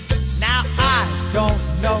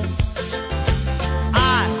don't know.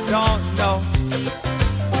 I don't know.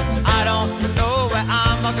 I don't know where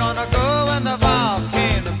I'm gonna go when the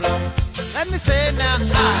volcano blows. Let me say it now,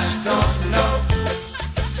 I don't know.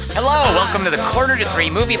 Hello, welcome to the Quarter to Three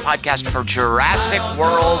movie podcast for Jurassic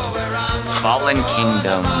World Fallen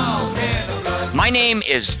Kingdom. My name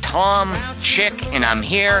is Tom Chick, and I'm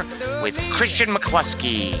here with Christian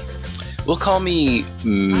McCluskey. Will call me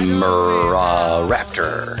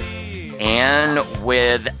Raptor. And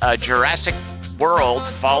with Jurassic World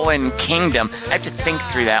Fallen Kingdom. I have to think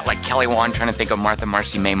through that like Kelly Wand trying to think of Martha,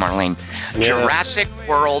 Marcy, May, Marlene. Yeah. Jurassic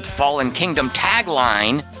World Fallen Kingdom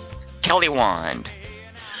tagline, Kelly Wand.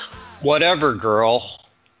 Whatever, girl.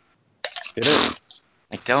 Get it?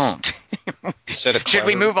 I don't. Should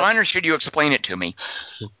we move on, or should you explain it to me?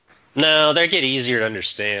 No, they get easier to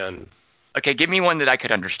understand. Okay, give me one that I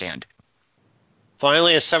could understand.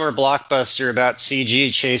 Finally, a summer blockbuster about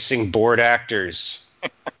CG chasing bored actors.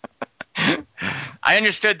 I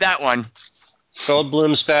understood that one.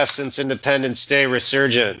 Goldblum's best since Independence Day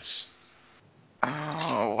resurgence.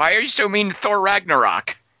 Oh, why are you so mean to Thor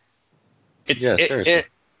Ragnarok?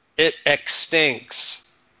 It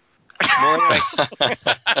extinks. More like...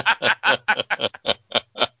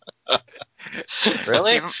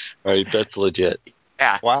 Really? All right, that's legit.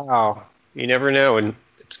 Yeah. Wow. You never know when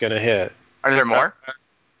it's going to hit. Are there more?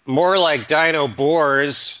 More like Dino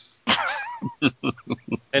Boars.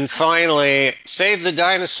 And finally, save the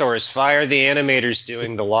dinosaurs. Fire the animators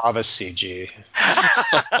doing the lava CG.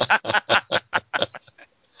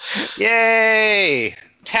 Yay!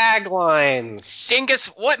 Taglines. Dingus,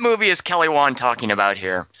 what movie is Kelly Wand talking about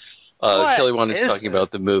here? Kelly Wand is talking about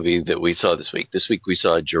the movie that we saw this week. This week we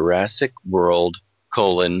saw Jurassic World: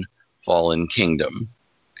 Fallen Kingdom,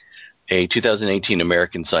 a 2018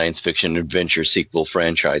 American science fiction adventure sequel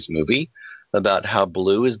franchise movie about how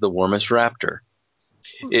blue is the warmest raptor.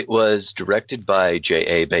 It was directed by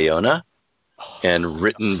J.A. Bayona and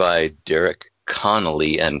written by Derek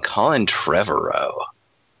Connolly and Colin Trevorrow.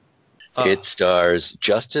 It stars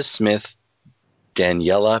Justice Smith,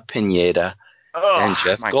 Daniela Pineda, and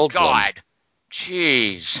Jeff Goldblum. Oh, my God.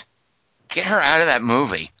 Jeez. Get her out of that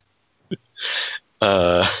movie.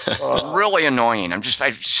 Really annoying. I just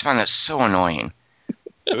find that so annoying.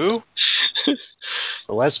 Who? The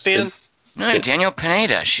lesbian? No, Danielle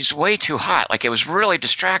Pineda. She's way too hot. Like, it was really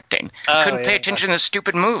distracting. Couldn't pay attention to the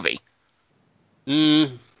stupid movie.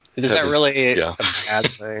 Is that really a bad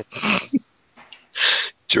thing?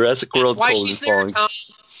 Jurassic World: Fallen...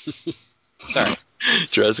 Sorry.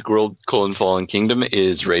 Jurassic World: Fallen Kingdom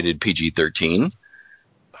is rated PG-13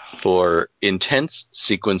 for intense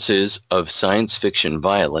sequences of science fiction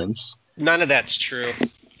violence. None of that's true.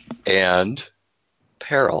 And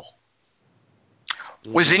peril.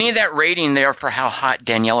 Was any of that rating there for how hot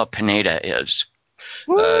Daniela Pineda is?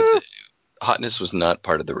 Hotness was not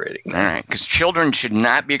part of the rating. All right, because children should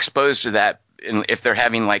not be exposed to that if they're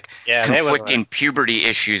having conflicting puberty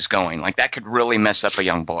issues going. Like, that could really mess up a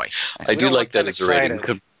young boy. I do like that as a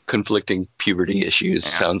rating. Conflicting puberty issues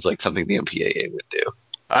sounds like something the MPAA would do.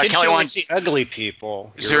 Kids should only see ugly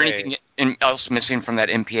people. Is there anything else missing from that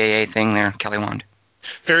MPAA thing there, Kelly Wand?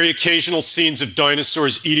 Very occasional scenes of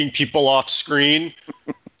dinosaurs eating people off screen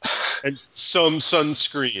and some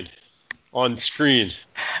sunscreen on screen.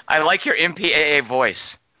 I like your MPAA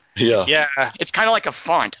voice. Yeah. It's kind of like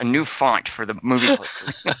a new font for the movie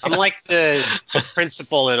poster. I'm like the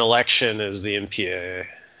principal in election as the MPAA.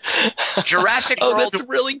 Jurassic World. That's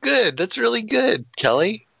really good. That's really good,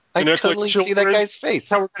 Kelly. I totally see that guy's face.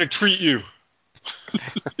 That's how we're going to treat you.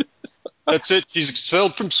 That's it. She's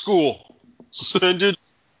expelled from school. Suspended.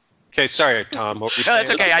 Okay, sorry, Tom. What were you saying? No,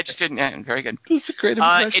 that's okay. I just didn't. Very good. That's a great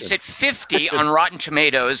impression. It's at 50 on Rotten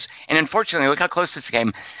Tomatoes, and unfortunately, look how close this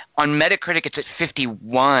came. On Metacritic, it's at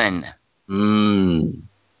 51.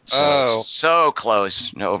 So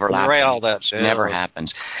close. No overlap. Write all that down. Never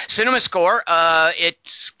happens. Cinema Score.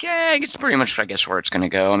 It's pretty much, I guess, where it's going to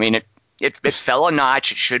go. I mean, it fell a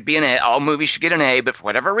notch. It should be an A. All movies should get an A, but for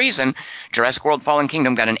whatever reason, Jurassic World: Fallen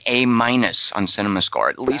Kingdom got an A- on Cinema Score.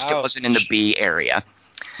 At least it wasn't in the B area.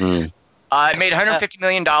 It made $150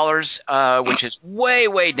 million, which is way,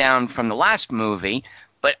 way down from the last movie.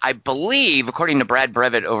 But I believe, according to Brad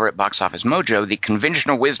Brevitt over at Box Office Mojo, the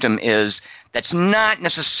conventional wisdom is that's not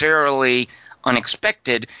necessarily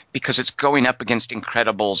unexpected because it's going up against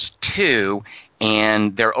Incredibles 2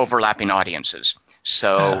 and their overlapping audiences.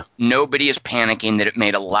 So nobody is panicking that it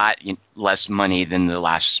made a lot less money than the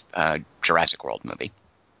last Jurassic World movie.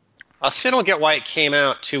 I still don't get why it came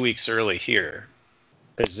out 2 weeks early here.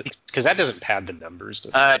 Because that doesn't pad the numbers.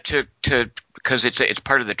 Does it? Because it's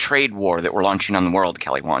part of the trade war that we're launching on the world,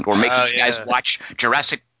 Kelly Wand. We're making you guys watch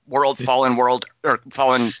Jurassic World,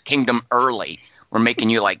 Fallen Kingdom early. We're making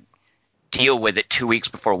you deal with it 2 weeks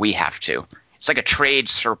before we have to. It's like a trade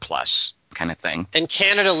surplus kind of thing. And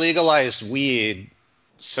Canada legalized weed.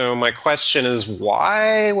 So my question is,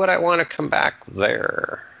 why would I want to come back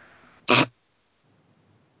there? Never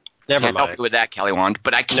Can't mind. help you with that, Kelly Wand,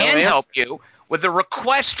 but I can help you with the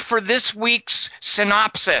request for this week's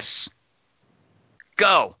synopsis.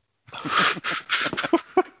 Go.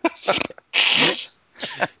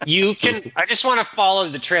 You can. I just want to follow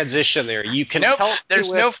the transition there. You can Nope, help.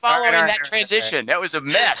 there's no following that transition. That was a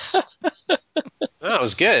mess. Oh, it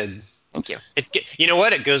was good. Thank you. You know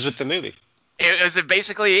what? It goes with the movie. It was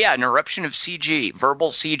basically, an eruption of CG,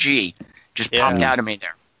 verbal CG, just popped out of me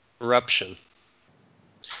there. Eruption.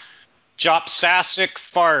 Jopsasic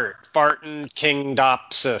fartin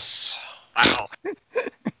kingdopsis. Wow.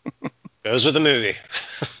 Goes with the movie.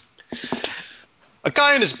 A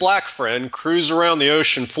guy and his black friend cruise around the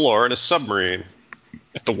ocean floor in a submarine.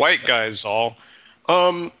 The white guy's all,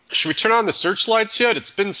 should we turn on the searchlights yet?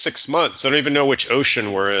 It's been 6 months. I don't even know which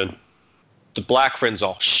ocean we're in. The black friend's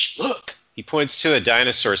all, shh, look. He points to a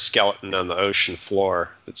dinosaur skeleton on the ocean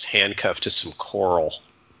floor that's handcuffed to some coral.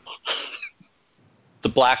 The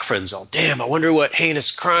black friend's all, damn, I wonder what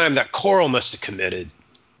heinous crime that coral must have committed.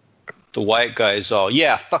 The white guy's all,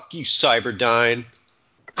 yeah, fuck you, Cyberdyne.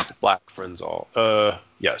 The black friend's all,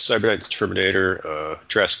 yeah, Cyberdyne's Terminator.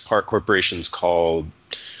 Jurassic Park Corporation's called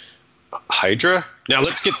Hydra. Now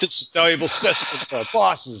let's get this valuable specimen for our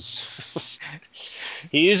bosses.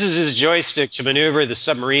 He uses his joystick to maneuver the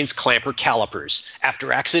submarine's clamper calipers.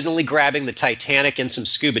 After accidentally grabbing the Titanic and some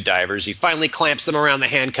scuba divers, he finally clamps them around the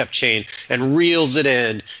handcuff chain and reels it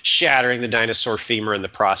in, shattering the dinosaur femur in the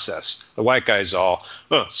process. The white guy's all,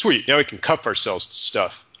 oh, sweet, now we can cuff ourselves to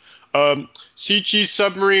stuff. CG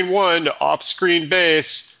Submarine 1 to off-screen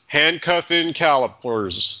base, handcuff in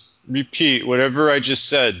calipers. Repeat whatever I just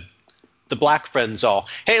said. The black friend's all,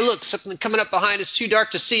 hey, look, something coming up behind us, too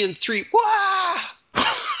dark to see in 3. Wah!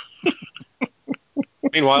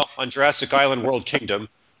 Meanwhile, on Jurassic Island World Kingdom,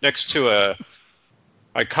 next to a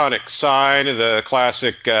iconic sign of the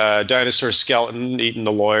classic dinosaur skeleton eating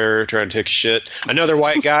the lawyer, trying to take a shit, another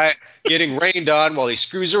white guy getting rained on while he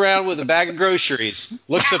screws around with a bag of groceries,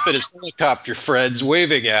 looks up at his helicopter friends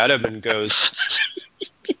waving at him and goes,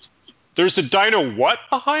 there's a dino what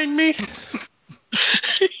behind me?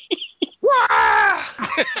 Wah!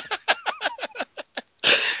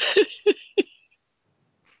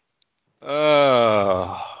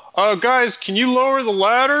 Guys, can you lower the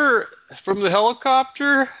ladder from the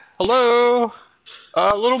helicopter? Hello?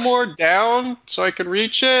 A little more down so I can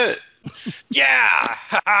reach it? Yeah!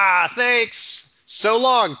 Haha, thanks! So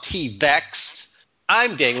long, T-Vexed.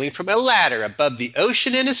 I'm dangling from a ladder above the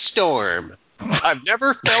ocean in a storm. I've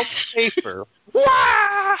never felt safer.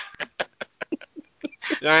 Wah!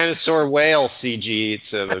 Dinosaur whale CG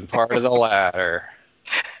eats him and part of the ladder.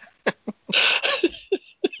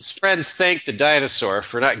 His friends thank the dinosaur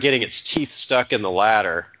for not getting its teeth stuck in the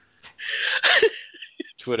ladder,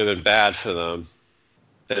 which would have been bad for them.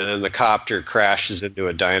 And then the copter crashes into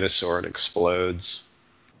a dinosaur and explodes.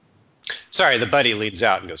 Sorry, the buddy leans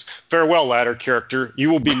out and goes, farewell, ladder character. You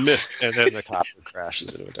will be missed. And then the copter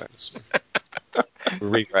crashes into a dinosaur.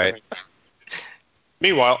 Rewrite.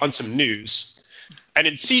 Meanwhile, on some news. And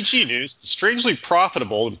in CG news, the strangely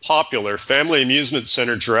profitable and popular family amusement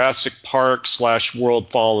center Jurassic Park / World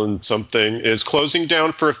Fallen something is closing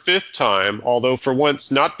down for a 5th time, although for once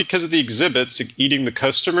not because of the exhibits eating the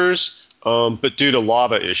customers, but due to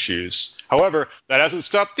lava issues. However, that hasn't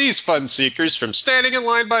stopped these fun seekers from standing in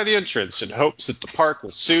line by the entrance in hopes that the park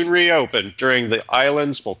will soon reopen during the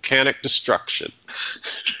island's volcanic destruction.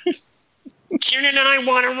 Kieran and I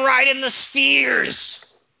want to ride in the spheres!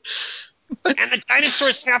 And the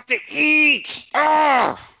dinosaurs have to eat!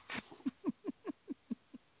 Oh!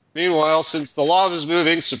 Meanwhile, since the lava is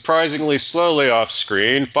moving surprisingly slowly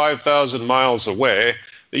off-screen, 5,000 miles away,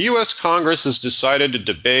 the U.S. Congress has decided to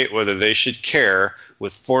debate whether they should care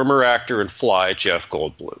with former actor and fly Jeff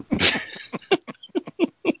Goldblum.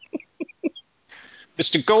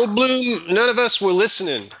 Mr. Goldblum, none of us were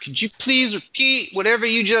listening. Could you please repeat whatever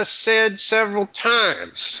you just said several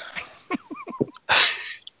times?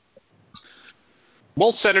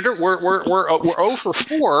 Well, Senator, we're 0 for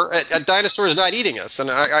 4 at dinosaurs not eating us, and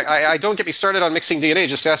I don't get me started on mixing DNA.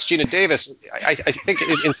 Just ask Gina Davis. I think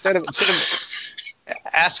instead of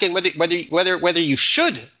asking whether you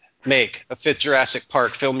should make a 5th Jurassic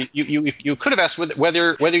Park film, you could have asked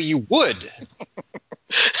whether you would.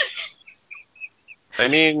 I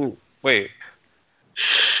mean, wait.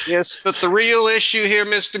 Yes, but the real issue here,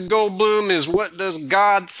 Mr. Goldblum, is what does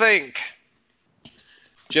God think?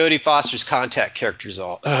 Jodie Foster's contact character's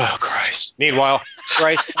all, oh, Christ. Meanwhile,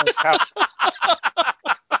 Bryce Dallas Howard.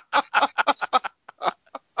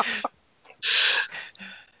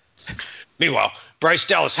 Meanwhile, Bryce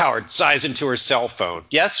Dallas Howard sighs into her cell phone.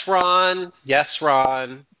 Yes, Ron. Yes,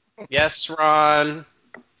 Ron. Yes, Ron.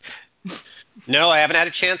 No, I haven't had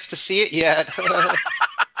a chance to see it yet.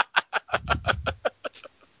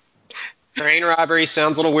 Train robbery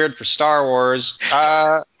sounds a little weird for Star Wars.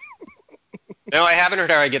 No, I haven't heard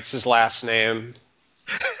how he gets his last name.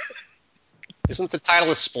 Isn't the title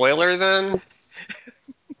a spoiler then?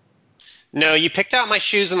 No, you picked out my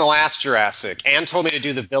shoes in the last Jurassic and told me to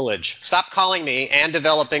do The Village. Stop calling me and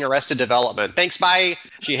developing Arrested Development. Thanks, bye.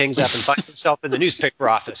 She hangs up and finds herself in the newspaper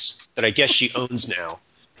office that I guess she owns now.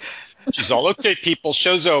 She's all, okay, people,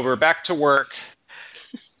 show's over, back to work.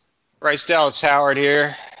 Bryce Dallas Howard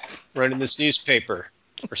here, running this newspaper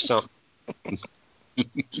or something.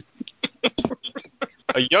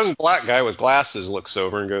 A young black guy with glasses looks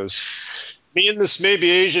over and goes, me and this maybe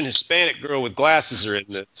Asian Hispanic girl with glasses are in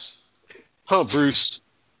this. Huh, Bruce.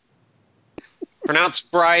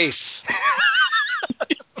 Pronounced Bryce.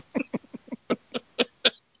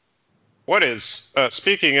 What is?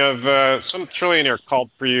 Speaking of, some trillionaire called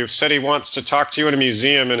for you, said he wants to talk to you in a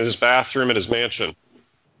museum in his bathroom at his mansion.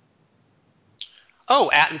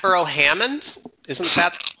 Oh, Attenborough Hammond? Isn't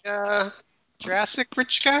that the Jurassic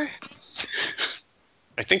rich guy?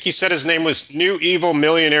 I think he said his name was New Evil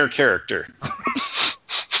Millionaire Character.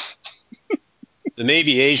 The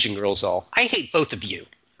maybe Asian girl's all, I hate both of you.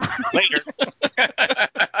 Later.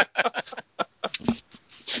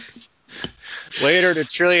 Later to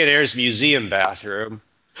Trillionaire's museum bathroom.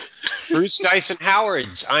 Bruce Dyson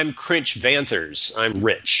Howard's, I'm Crinch Vanthers. I'm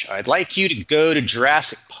rich. I'd like you to go to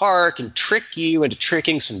Jurassic Park and trick you into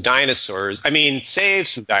tricking some dinosaurs. I mean, save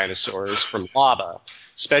some dinosaurs from lava,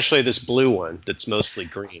 especially this blue one that's mostly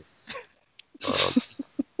green.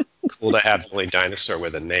 Cool to have the only dinosaur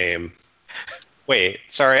with a name. Wait,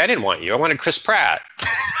 sorry, I didn't want you. I wanted Chris Pratt.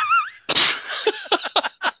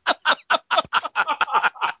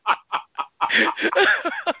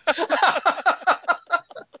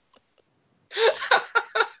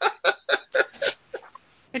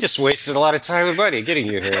 I just wasted a lot of time and money getting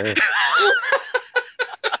you here.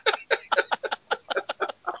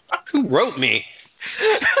 Who wrote me?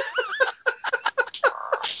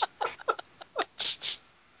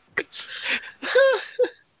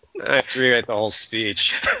 I have to rewrite the whole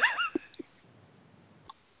speech.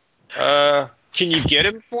 Can you get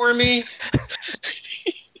him for me?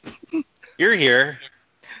 You're here.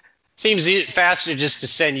 Seems faster just to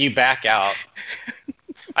send you back out.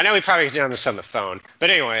 I know we probably could do this on the phone. But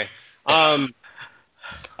anyway, I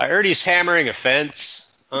heard he's hammering a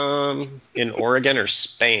fence in Oregon or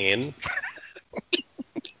Spain.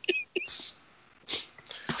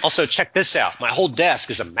 Also, check this out. My whole desk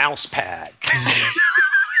is a mouse pad.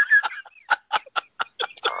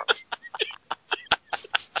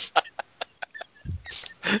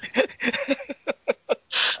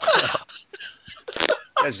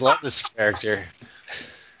 I just love this character.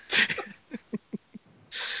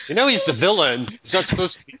 You know he's the villain. He's not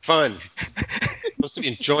supposed to be fun. He's supposed to be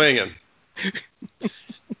enjoying him.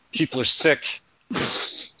 People are sick.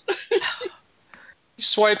 He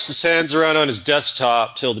swipes his hands around on his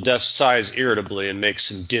desktop till the desk sighs irritably and makes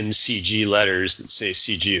some dim CG letters that say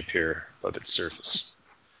CG appear above its surface.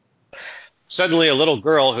 Suddenly a little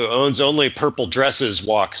girl who owns only purple dresses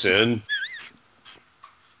walks in,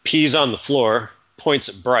 pees on the floor, points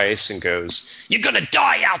at Bryce and goes, "You're gonna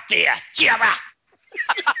die out there, Jira!"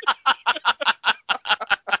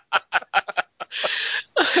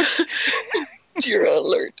 Jira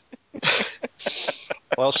alert.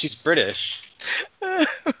 Well, she's British.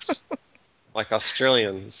 Like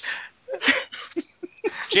Australians.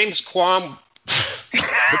 James Quam...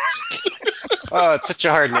 Oh, it's such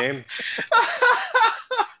a hard name.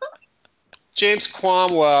 James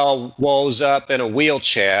Cromwell woes up in a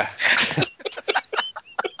wheelchair.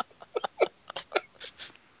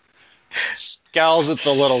 Scowls at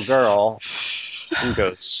the little girl and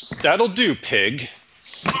goes, "That'll do, pig."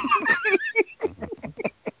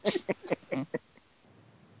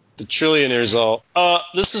 The trillionaire's all,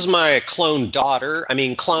 this is my daughter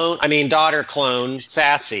clone,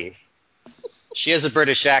 Sassy. She has a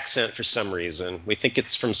British accent for some reason. We think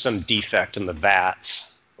it's from some defect in the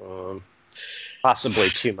vats. Possibly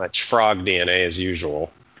too much frog DNA as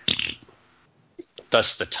usual.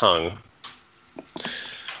 Thus the tongue.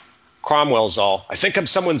 Cromwell's all, "I think I'm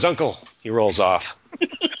someone's uncle." He rolls off.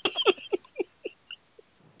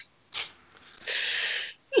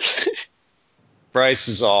 Bryce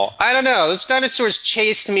is all, I don't know. Those dinosaurs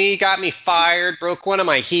chased me, got me fired, broke one of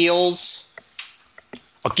my heels.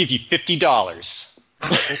 I'll give you $50.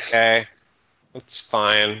 Okay, that's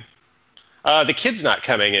fine. The kid's not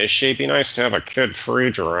coming, is she? It'd be nice to have a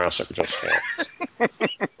kid-free Jurassic just once.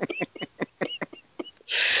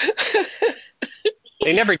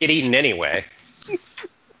 They never get eaten anyway.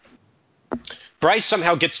 Bryce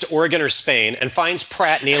somehow gets to Oregon or Spain and finds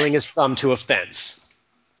Pratt nailing his thumb to a fence.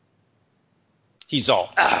 He's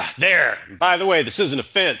all, there. By the way, this isn't a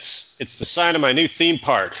fence. It's the sign of my new theme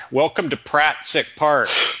park. Welcome to Pratt-Sick Park.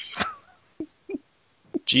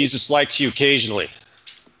 Jesus likes you occasionally.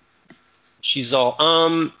 She's all,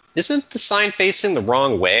 isn't the sign facing the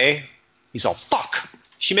wrong way? He's all, fuck.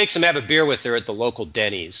 She makes him have a beer with her at the local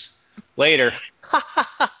Denny's. Later.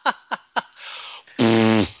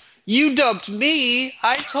 You dumped me.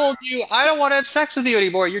 I told you I don't want to have sex with you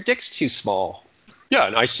anymore. Your dick's too small. Yeah,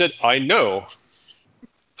 and I said, I know.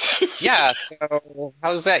 Yeah, so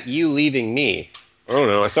how's that you leaving me? I don't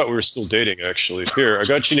know. I thought we were still dating, actually. Here, I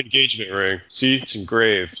got you an engagement ring. See, it's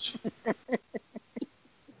engraved.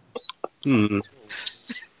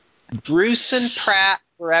 Bruce and Pratt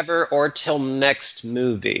forever or till next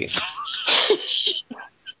movie.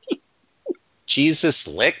 Jesus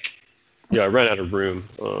lick? Yeah, I ran out of room.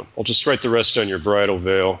 I'll just write the rest on your bridal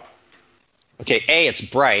veil. Okay, A, it's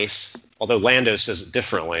Bryce, although Lando says it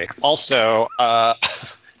differently. Also, a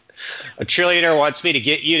cheerleader wants me to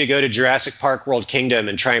get you to go to Jurassic Park World Kingdom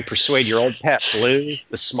and try and persuade your old pet Blue,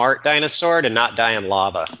 the smart dinosaur, to not die in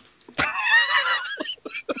lava.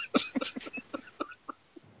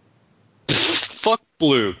 Fuck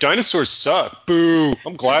Blue. Dinosaurs suck. Boo.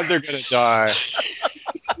 I'm glad they're gonna die.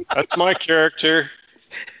 That's my character.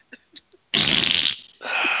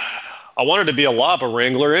 I wanted to be a lava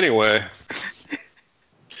wrangler anyway.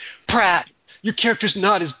 Pratt, your character's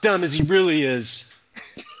not as dumb as he really is.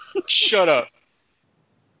 Shut up.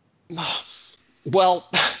 Well,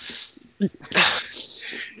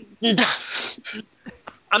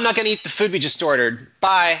 I'm not going to eat the food we just ordered.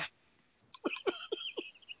 Bye.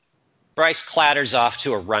 Bryce clatters off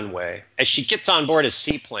to a runway. As she gets on board a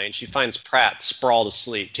seaplane, she finds Pratt sprawled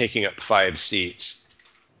asleep, taking up 5 seats.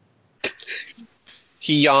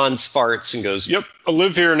 He yawns, farts, and goes, Yep, I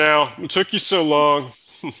live here now. It took you so long.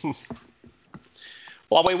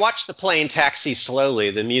 While we watch the plane taxi slowly,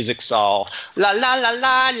 the music's all la la la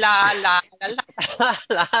la la la la la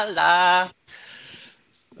la la.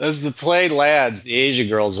 As the plane lands, the Asian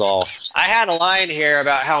girl's all, I had a line here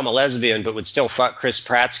about how I'm a lesbian but would still fuck Chris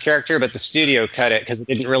Pratt's character, but the studio cut it because it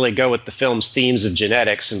didn't really go with the film's themes of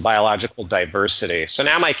genetics and biological diversity. So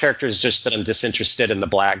now my character is just that I'm disinterested in the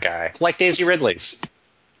black guy, like Daisy Ridley's.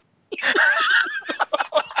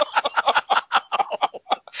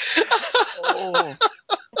 Oh.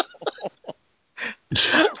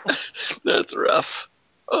 That's rough.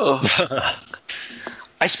 Oh.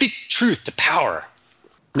 I speak truth to power.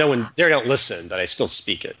 No one, they don't listen, but I still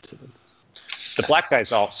speak it to them. The black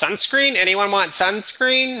guy's all, sunscreen? Anyone want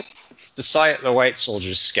sunscreen? The white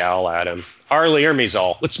soldiers scowl at him. R. Lee Ermey's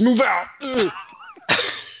all, let's move out!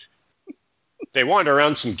 They wander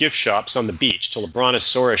around some gift shops on the beach till a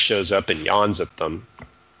brontosaurus shows up and yawns at them.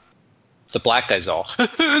 The black guy's all,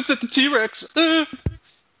 is that the T-Rex? The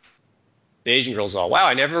Asian girl's all, wow,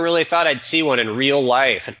 I never really thought I'd see one in real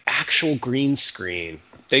life, an actual green screen.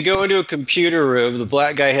 They go into a computer room. The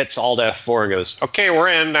black guy hits Alt F4 and goes, okay, we're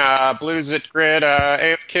in Blues at Grid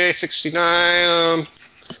AFK 69.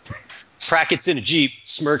 Pratt gets in a Jeep,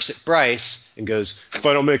 smirks at Bryce, and goes, if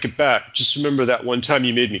I don't make it back, just remember that one time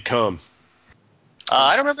you made me come.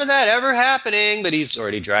 I don't remember that ever happening, but he's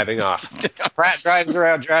already driving off. Pratt drives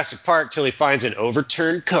around Jurassic Park till he finds an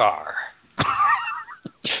overturned car.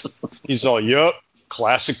 He's all, yup,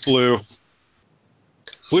 classic Blue.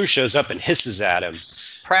 Blue shows up and hisses at him.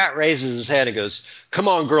 Pratt raises his head and goes, come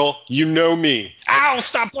on, girl, you know me. Ow,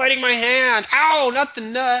 stop biting my hand. Ow, not the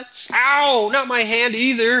nuts. Ow, not my hand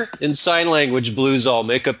either. In sign language, Blue's all,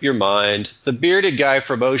 make up your mind. The bearded guy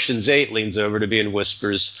from Ocean's 8 leans over to me and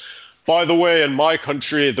whispers, by the way, in my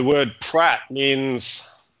country, the word Pratt means...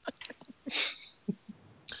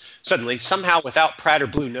 Suddenly, somehow without Pratt or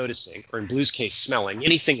Blue noticing, or in Blue's case smelling,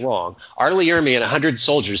 anything wrong, R. Lee Ermey and 100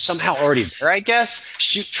 soldiers, somehow already there, I guess,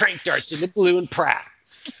 shoot trank darts into Blue and Pratt.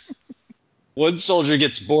 One soldier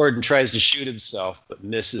gets bored and tries to shoot himself, but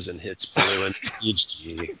misses and hits Blue and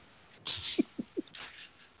HG.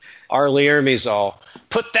 R. Lee Ermey's all,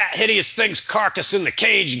 put that hideous thing's carcass in the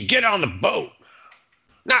cage and get on the boat.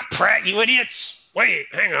 Not Pratt, you idiots. Wait,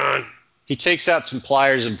 hang on. He takes out some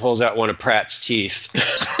pliers and pulls out one of Pratt's teeth.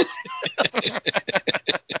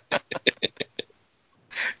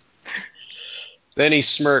 Then he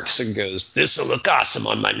smirks and goes, "This'll look awesome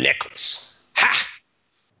on my necklace. Ha!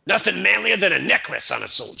 Nothing manlier than a necklace on a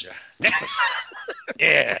soldier. Necklaces.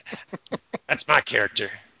 Yeah, that's my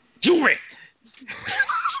character. Jewelry."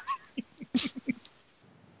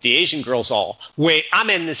 The Asian girl's all, "Wait, I'm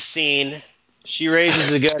in this scene." She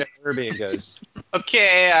raises a gun at Herbie and goes,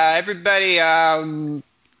 "Okay, everybody,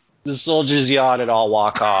 the soldiers yawn and all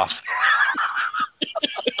walk off."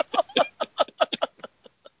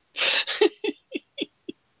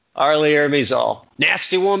 Arlie Ermey's all,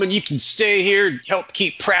 "Nasty woman, you can stay here and help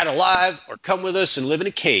keep Pratt alive, or come with us and live in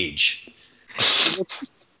a cage."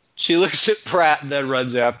 She looks at Pratt and then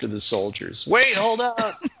runs after the soldiers. "Wait, hold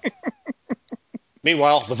up."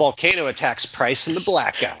 Meanwhile, the volcano attacks Price and the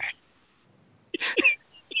black guy.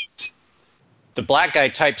 The black guy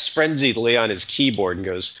types frenziedly on his keyboard and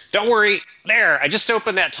goes, "Don't worry, there, I just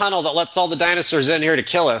opened that tunnel that lets all the dinosaurs in here to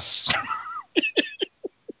kill us."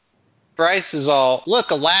 Bryce is all,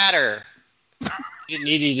 "Look, a ladder." Didn't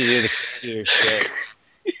need you to do the computer shit.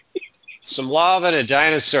 Some lava and a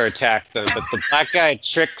dinosaur attack them, but the black guy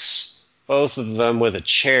tricks both of them with a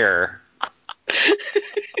chair.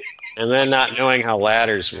 And then not knowing how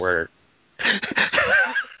ladders work.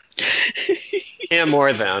 Yeah,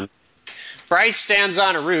 more than. Bryce stands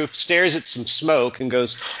on a roof, stares at some smoke, and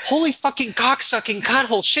goes, "Holy fucking cocksucking,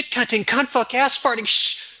 cunthole, shit-cutting, cunt-fuck, ass-farting,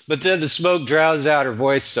 shh." But then the smoke drowns out her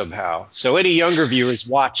voice somehow, so any younger viewers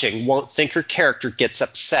watching won't think her character gets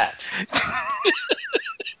upset.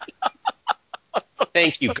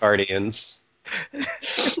 Thank you, Guardians.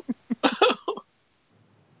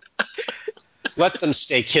 Let them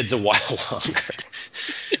stay kids a while longer.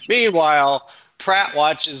 Meanwhile, Pratt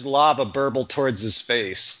watches lava burble towards his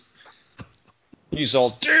face. He's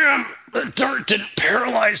all, "Damn, the dirt didn't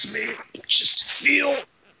paralyze me. Just feel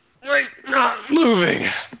like not moving."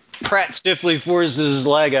 Pratt stiffly forces his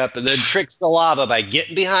leg up and then tricks the lava by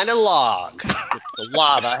getting behind a log, which the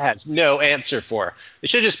lava has no answer for. They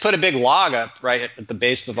should have just put a big log up right at the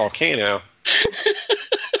base of the volcano.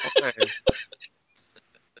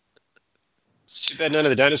 It's too bad none of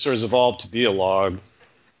the dinosaurs evolved to be a log,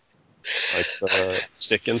 like the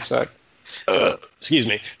stick insect. Excuse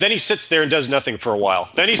me. Then he sits there and does nothing for a while.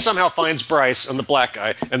 Then he somehow finds Bryce and the black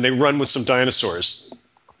guy, and they run with some dinosaurs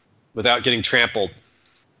without getting trampled.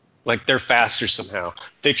 Like they're faster somehow.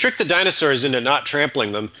 They trick the dinosaurs into not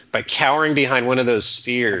trampling them by cowering behind one of those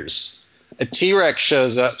spheres. A T-Rex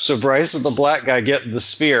shows up, so Bryce and the black guy get the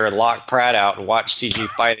sphere and lock Pratt out and watch CG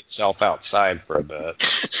fight itself outside for a bit.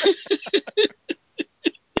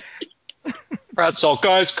 Pratt's all,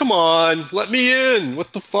 "Guys, come on, let me in.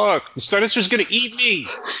 What the fuck? This dinosaur's gonna eat me.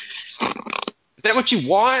 Is that what you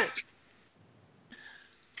want?"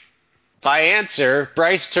 By answer,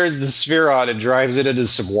 Bryce turns the sphere on and drives it into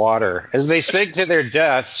some water. As they sink to their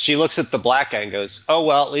deaths, she looks at the black guy and goes, "Oh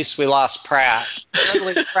well, at least we lost Pratt."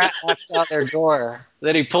 Suddenly, Pratt knocks out their door.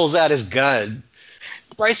 Then he pulls out his gun.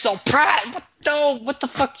 Bryce all, "Pratt, what the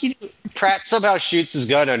fuck you do?" Pratt somehow shoots his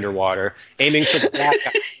gun underwater, aiming for the black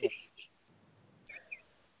guy.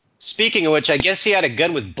 Speaking of which, I guess he had a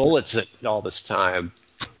gun with bullets in it all this time.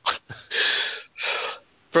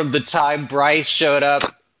 From the time Bryce showed up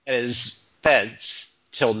at his fence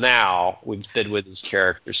till now, we've been with his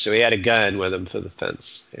character. So he had a gun with him for the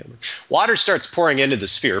fence. Yeah. Water starts pouring into the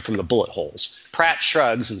sphere from the bullet holes. Pratt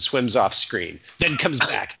shrugs and swims off screen, then comes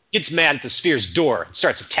back, gets mad at the sphere's door, and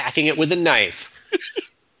starts attacking it with a knife.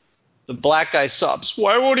 The black guy sobs,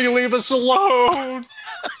 "Why won't he leave us alone?"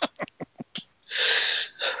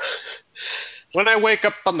 When I wake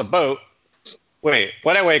up, on the boat,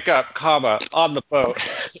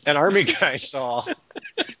 an army guy saw,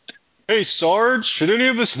 "Hey, Sarge, should any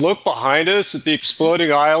of us look behind us at the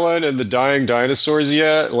exploding island and the dying dinosaurs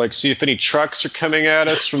yet? Like, see if any trucks are coming at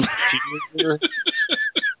us from the future?"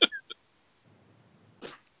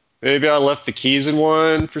 Maybe I left the keys in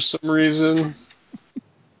one for some reason.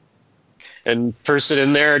 And person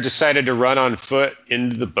in there decided to run on foot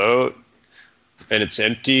into the boat, and it's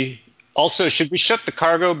empty. Also, should we shut the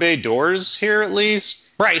cargo bay doors here at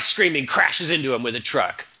least? Bryce, screaming, crashes into him with a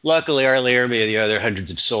truck. Luckily, Arlie Ermey and the other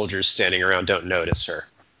hundreds of soldiers standing around don't notice her.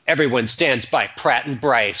 Everyone stands by Pratt and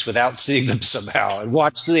Bryce without seeing them somehow and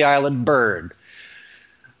watch the island burn,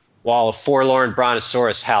 while a forlorn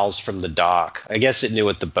brontosaurus howls from the dock. I guess it knew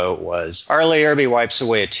what the boat was. Arlie Ermey wipes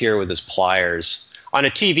away a tear with his pliers. On a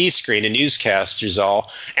TV screen, a newscaster's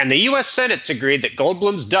all, "And the U.S. Senate's agreed that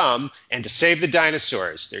Goldblum's dumb and to save the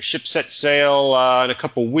dinosaurs. Their ship set sail in a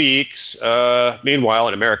couple weeks." Meanwhile,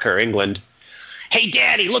 in America or England, "Hey,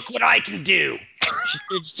 Daddy, look what I can do." She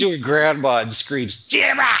turns to her grandma and screams,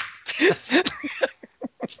 "Jimma!"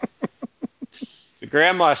 The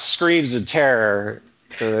Grandma screams in terror.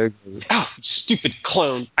 Oh, stupid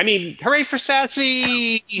clone. I mean, hooray for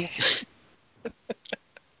Sassy!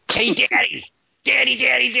 Hey, Daddy! Daddy,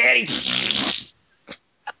 Daddy, Daddy!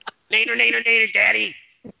 Nader, nader, nader, Daddy!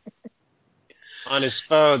 On his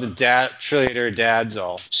phone, the trillionaire dad's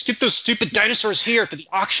all, just get those stupid dinosaurs here for the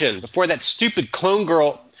auction before that stupid clone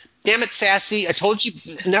girl. Damn it, Sassy. I told you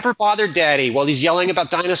never bother Daddy while he's yelling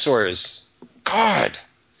about dinosaurs. God.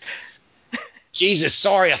 Jesus,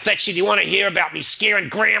 sorry. I thought you didn't want to hear about me scaring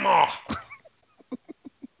Grandma.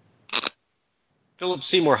 Philip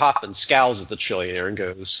Seymour Hoffman scowls at the trillionaire and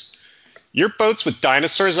goes, your boats with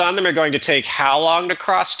dinosaurs on them are going to take how long to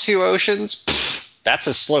cross 2 oceans? Pfft, that's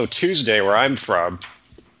a slow Tuesday where I'm from.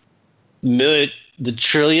 The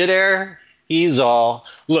trillionaire, he's all,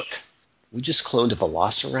 look, we just cloned a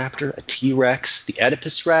velociraptor, a T-Rex, the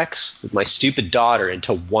Oedipus Rex, with my stupid daughter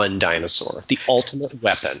into one dinosaur, the ultimate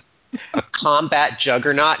weapon. A combat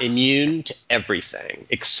juggernaut immune to everything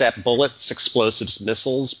except bullets, explosives,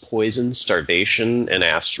 missiles, poison, starvation, and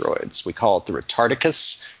asteroids. We call it the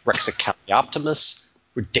Retardicus Rexicalioptimus.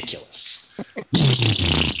 Ridiculous.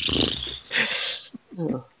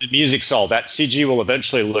 The music's all, that CG will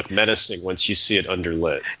eventually look menacing once you see it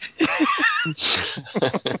underlit.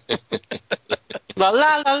 La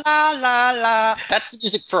la la la la la. That's the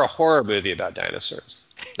music for a horror movie about dinosaurs.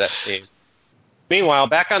 That scene. Meanwhile,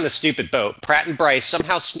 back on the stupid boat, Pratt and Bryce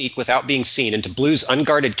somehow sneak without being seen into Blue's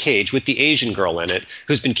unguarded cage with the Asian girl in it,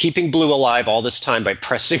 who's been keeping Blue alive all this time by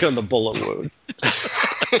pressing on the bullet wound.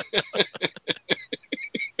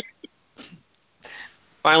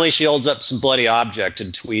 Finally, she holds up some bloody object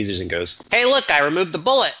and tweezers and goes, hey, look, I removed the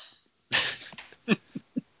bullet.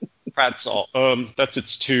 Pratt's all, that's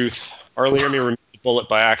its tooth. Arlie Ermey removed the bullet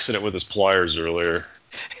by accident with his pliers earlier.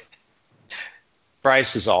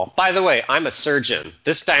 Bryce is all, by the way, I'm a surgeon.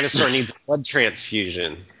 This dinosaur needs a blood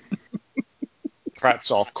transfusion.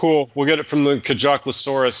 Pratt's all, cool. We'll get it from the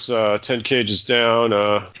Kajoklosaurus 10 cages down.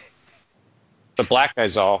 The black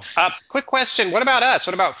guy's all, quick question. What about us?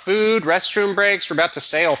 What about food, restroom breaks? We're about to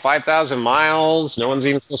sail 5,000 miles. No one's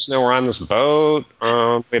even supposed to know we're on this boat.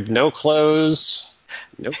 We have no clothes,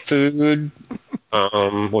 no food.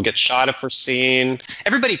 We'll get shot if we're seen.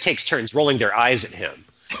 Everybody takes turns rolling their eyes at him.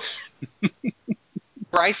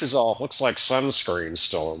 Bryce is all, looks like sunscreen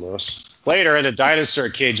still in this. Later, in a dinosaur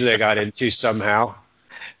cage they got into somehow.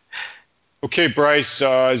 Okay, Bryce,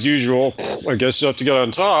 as usual, I guess you have to get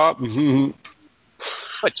on top.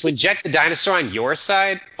 What, to inject the dinosaur on your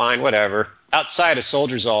side? Fine, whatever. Outside, a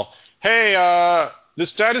soldier's all, hey,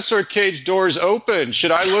 this dinosaur cage door's open.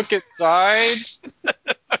 Should I look inside?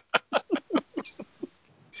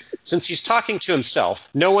 Since he's talking to himself,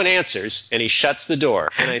 no one answers, and he shuts the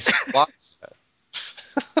door. And I walks.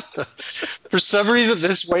 For some reason,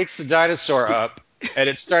 this wakes the dinosaur up, and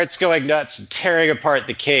it starts going nuts and tearing apart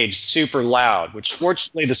the cage super loud, which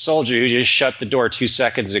fortunately the soldier who just shut the door 2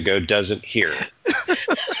 seconds ago doesn't hear.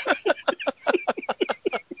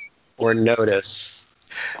 Or notice.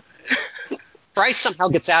 Bryce somehow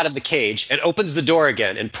gets out of the cage and opens the door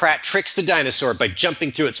again, and Pratt tricks the dinosaur by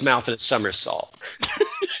jumping through its mouth in a somersault.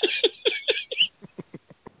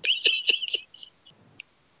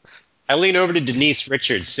 I lean over to Denise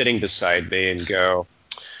Richards sitting beside me and go,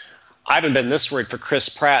 I haven't been this worried for Chris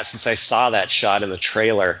Pratt since I saw that shot in the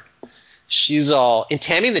trailer. She's all, in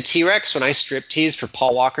Tammy and the T-Rex, when I stripteased for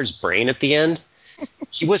Paul Walker's brain at the end,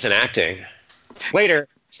 he wasn't acting. Later,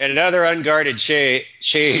 in another unguarded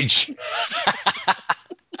shage.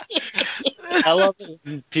 I love it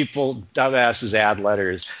when people, dumbasses, add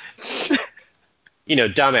letters. You know,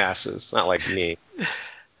 dumbasses, not like me.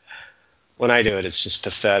 When I do it, it's just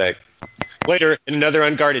pathetic. Later, in another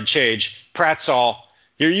unguarded cage, Pratt's all,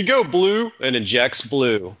 here you go, Blue, and injects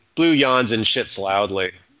Blue. Blue yawns and shits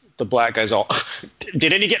loudly. The black guy's all,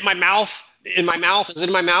 did any get in my mouth? In my mouth? Is it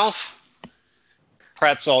in my mouth?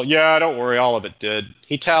 Pratt's all, yeah, don't worry, all of it did.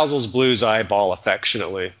 He tousles Blue's eyeball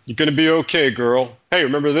affectionately. You're gonna be okay, girl. Hey,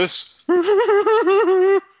 remember this?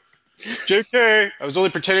 JK, I was only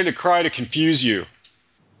pretending to cry to confuse you.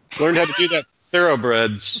 Learned how to do that from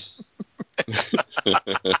thoroughbreds.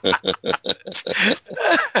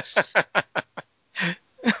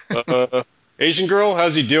 Asian girl,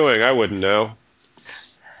 how's he doing? I wouldn't know.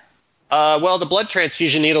 Well, the blood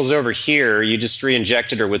transfusion needle's over here. You just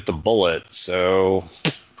re-injected her with the bullet, so...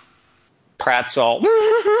 Pratt's all...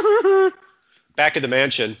 Back at the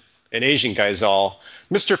mansion, an Asian guy's all...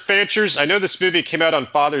 Mr. Fanchers, I know this movie came out on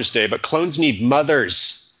Father's Day, but clones need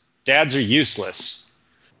mothers. Dads are useless.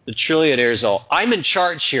 The trillionaire's all, I'm in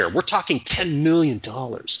charge here. We're talking $10 million.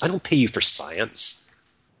 I don't pay you for science.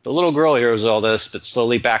 The little girl hears all this, but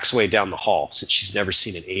slowly backs away down the hall, since she's never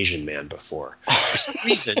seen an Asian man before. For some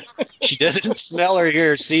reason, she doesn't smell or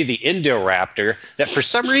hear or see the Indoraptor that for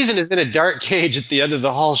some reason is in a dark cage at the end of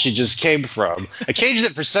the hall she just came from. A cage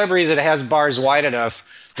that for some reason has bars wide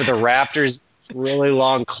enough for the raptor's really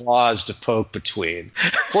long claws to poke between.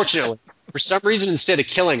 Fortunately, for some reason, instead of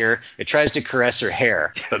killing her, it tries to caress her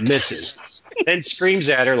hair, but misses. Then screams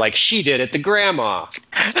at her like she did at the grandma.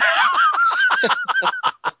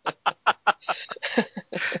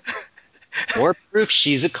 More proof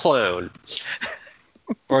she's a clone.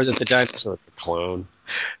 Or that the dinosaur's a clone.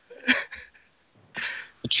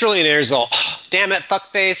 The trillionaire's all, oh, damn it,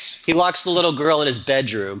 fuckface. He locks the little girl in his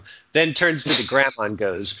bedroom, then turns to the grandma and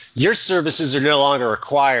goes, your services are no longer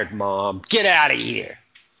required, Mom. Get out of here.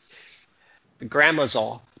 The grandma's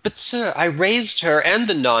all, but sir, I raised her and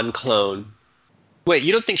the non-clone. Wait,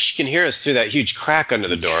 you don't think she can hear us through that huge crack under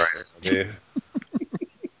the door, do you?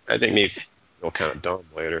 I think maybe he'll kind of dumb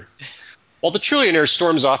later. While the trillionaire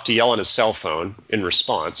storms off to yell on his cell phone in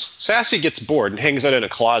response, Sassy gets bored and hangs out in a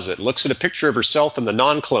closet and looks at a picture of herself and the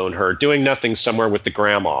non-clone her doing nothing somewhere with the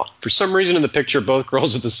grandma. For some reason in the picture, both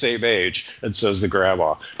girls are the same age, and so's the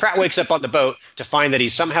grandma. Pratt wakes up on the boat to find that he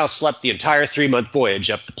somehow slept the entire 3-month voyage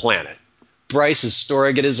up the planet. Bryce is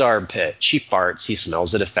storing at his armpit. She farts. He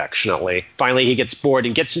smells it affectionately. Finally, he gets bored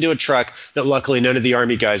and gets into a truck that luckily none of the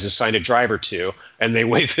Army guys assigned a driver to, and they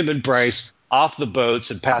wave him and Bryce off the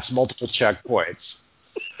boats and past multiple checkpoints.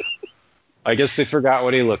 I guess they forgot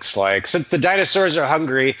what he looks like. Since the dinosaurs are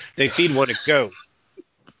hungry, they feed one a goat.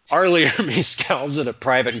 Arlie Ermy scowls at a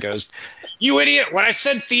private and goes, you idiot, when I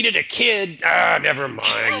said feed it a kid, never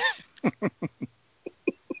mind.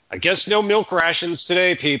 I guess no milk rations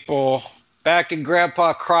today, people. Back in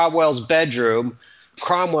Grandpa Cromwell's bedroom,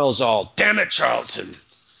 Cromwell's all, damn it, Charlton.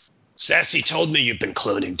 Sassy told me you've been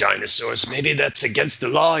cloning dinosaurs. Maybe that's against the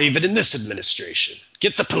law even in this administration.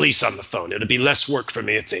 Get the police on the phone. It'll be less work for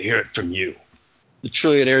me if they hear it from you. The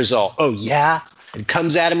trillionaire's all, oh yeah? And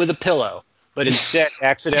comes at him with a pillow, but instead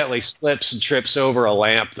accidentally slips and trips over a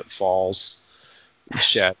lamp that falls. It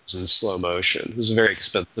shatters in slow motion. It was a very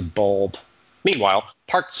expensive bulb. Meanwhile,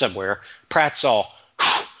 parked somewhere, Pratt's all,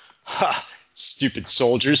 ha, stupid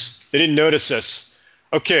soldiers. They didn't notice us.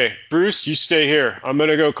 Okay, Bruce, you stay here. I'm going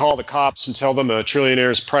to go call the cops and tell them a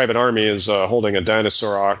trillionaire's private army is holding a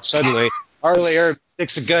dinosaur. Suddenly, Arlie Erb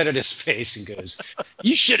sticks a gun at his face and goes,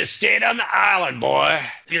 you should have stayed on the island, boy.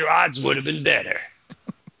 Your odds would have been better.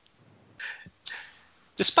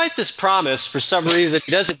 Despite this promise, for some reason,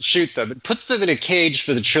 he doesn't shoot them. It puts them in a cage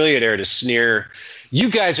for the trillionaire to sneer, you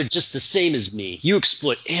guys are just the same as me. You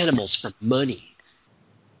exploit animals for money.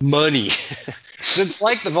 Money. Since,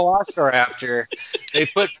 like the Velociraptor, they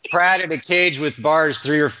put Pratt in a cage with bars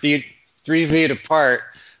 3 feet apart,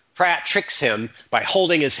 Pratt tricks him by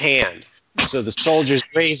holding his hand. So the soldiers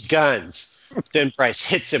raise guns. Then Price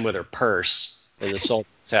hits him with her purse, and the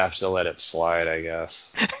soldiers have to let it slide, I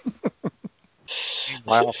guess.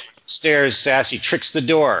 Meanwhile, upstairs, Sassy tricks the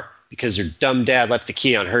door because her dumb dad left the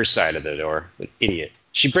key on her side of the door. An idiot.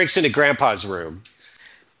 She breaks into Grandpa's room.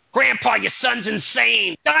 Grandpa, your son's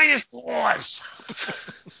insane! Dinosaurs!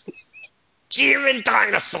 Jeering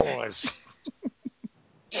dinosaurs!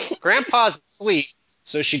 Grandpa's asleep,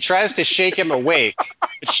 so she tries to shake him awake,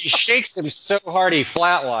 but she shakes him so hard he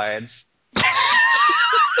flatlines.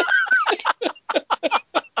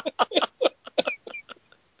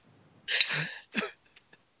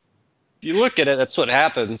 If you look at it, that's what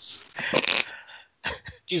happens.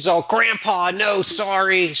 She's all, Grandpa, no,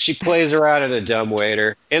 sorry. She plays around in a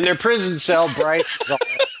dumbwaiter. In their prison cell, Bryce is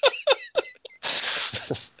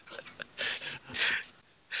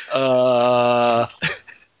all...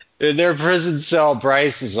 in their prison cell,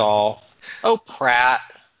 Bryce is all, oh, Pratt.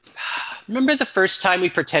 Remember the first time we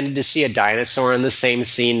pretended to see a dinosaur in the same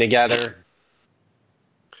scene together?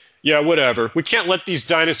 Yeah, whatever. We can't let these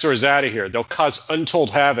dinosaurs out of here. They'll cause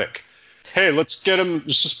untold havoc. Hey, let's get them.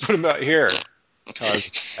 Let's just put them out here.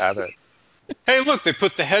 Cause havoc. Hey, look, they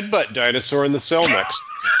put the headbutt dinosaur in the cell next.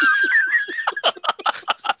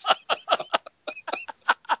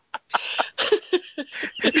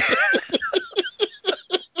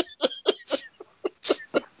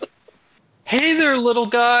 Hey there, little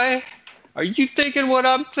guy. Are you thinking what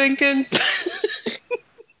I'm thinking?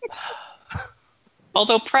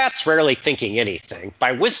 Although Pratt's rarely thinking anything,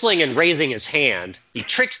 by whistling and raising his hand, he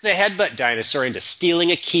tricks the headbutt dinosaur into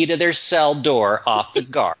stealing a key to their cell door off the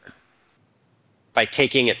guard by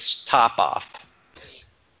taking its top off.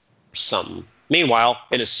 Or something. Meanwhile,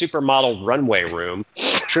 in a supermodel runway room,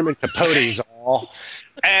 Truman Capote's all, all.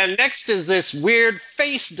 And next is this weird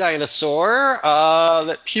face dinosaur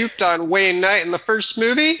that puked on Wayne Knight in the first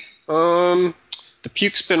movie. The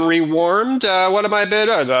puke's been rewarmed. What am I been?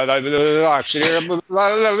 A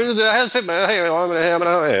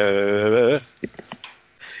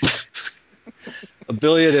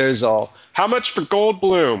billionaire's all. How much for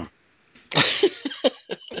Goldblum?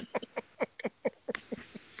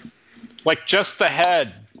 Like just the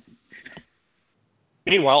head.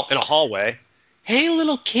 Meanwhile, in a hallway, hey,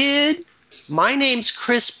 little kid, my name's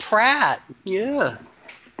Chris Pratt. Yeah.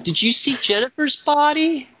 Did you see Jennifer's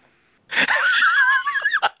body?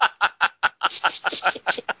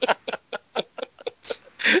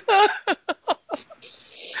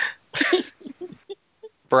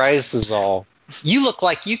 Bryce is all, you look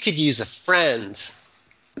like you could use a friend.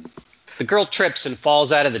 The girl trips and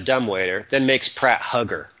falls out of the dumbwaiter, then makes Pratt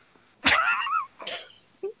hug her.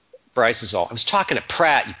 Bryce is all, I was talking to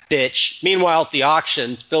Pratt, you bitch. Meanwhile, at the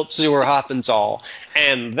auction, Philip Seymour Hoffman's all,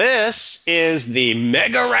 and this is the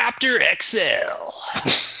Mega Raptor XL.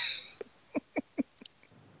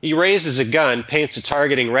 He raises a gun, paints a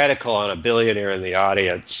targeting reticle on a billionaire in the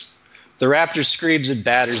audience. The raptor screams and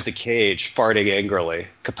batters the cage, farting angrily.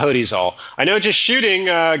 Capote's all, I know just shooting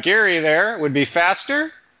Gary there would be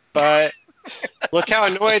faster, but look how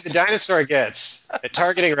annoyed the dinosaur gets at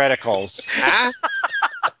targeting reticles. Huh?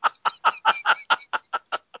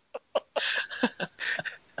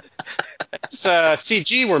 It's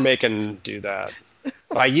CG we're making do that.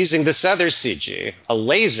 By using this other CG, a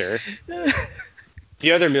laser.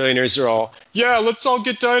 The other millionaires are all, yeah, let's all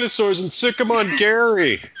get dinosaurs and sick them on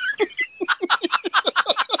Gary.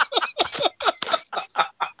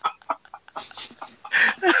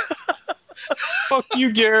 Fuck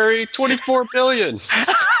you, Gary. 24 billion.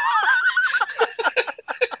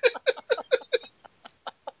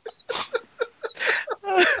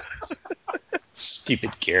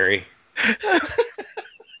 Stupid Gary.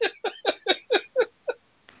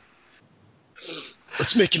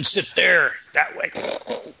 Let's make him sit there, that way.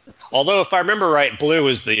 Although, if I remember right, Blue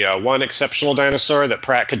is the one exceptional dinosaur that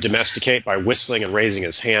Pratt could domesticate by whistling and raising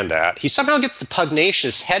his hand at. He somehow gets the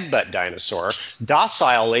pugnacious headbutt dinosaur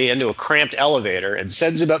docilely into a cramped elevator and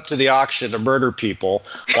sends him up to the auction to murder people,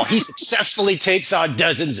 while he successfully takes on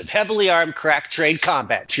dozens of heavily armed crack-trained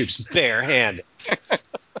combat troops barehanded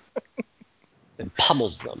and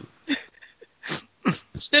pummels them.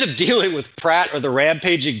 Instead of dealing with Pratt or the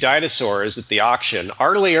rampaging dinosaurs at the auction,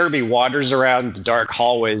 Arlie Irby wanders around the dark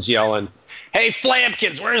hallways yelling, hey,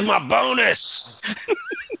 Flampkins, where's my bonus?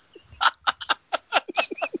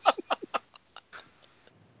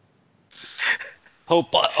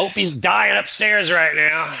 Hope he's dying upstairs right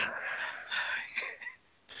now.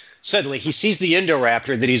 Suddenly, he sees the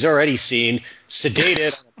Indoraptor that he's already seen,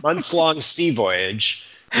 sedated on a months-long sea voyage,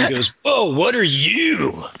 and goes, whoa, what are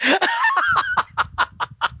you?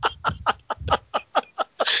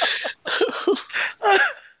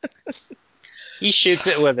 He shoots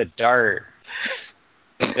it with a dart.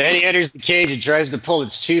 Then he enters the cage and tries to pull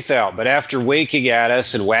its tooth out, but after winking at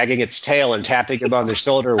us and wagging its tail and tapping him on the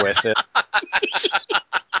shoulder with it,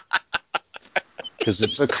 because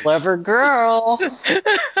it's a clever girl,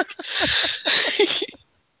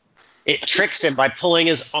 it tricks him by pulling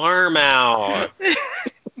his arm out.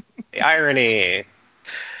 The irony.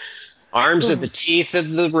 Arms are the teeth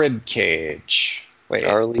of the rib cage. Wait,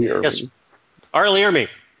 Arlie Irby. Yes, Arlie Irby.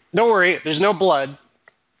 Don't worry, there's no blood.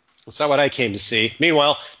 That's not what I came to see.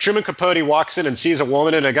 Meanwhile, Truman Capote walks in and sees a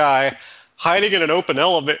woman and a guy hiding in an open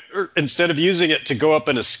elevator instead of using it to go up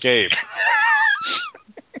and escape.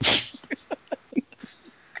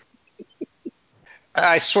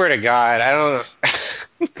 I swear to God, I don't.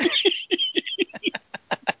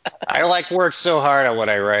 I work so hard on what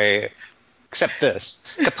I write. Except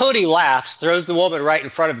this. Capote laughs, throws the woman right in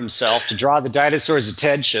front of himself to draw the dinosaur's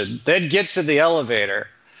attention, then gets in the elevator.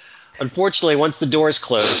 Unfortunately, once the doors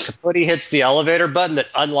close, Capote hits the elevator button that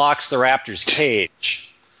unlocks the raptor's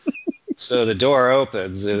cage. So the door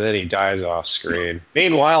opens, and then he dies off screen.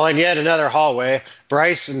 Meanwhile, in yet another hallway,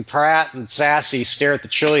 Bryce and Pratt and Sassy stare at the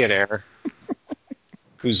trillionaire,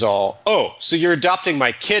 who's all, oh, so you're adopting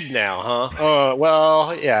my kid now, huh?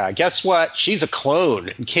 Well, yeah, guess what? She's a clone,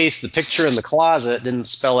 in case the picture in the closet didn't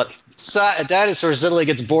spell it. A dinosaur suddenly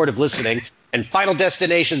gets bored of listening, and Final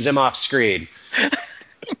Destination's him off screen.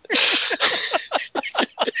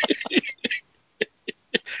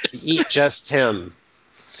 To eat just him.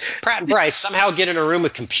 Pratt and Bryce somehow get in a room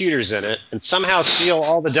with computers in it, and somehow steal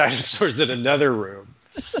all the dinosaurs in another room.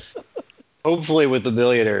 Hopefully with the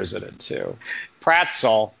millionaires in it, too. Pratt's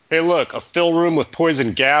all, hey, look, a fill room with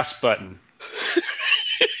poison gas button.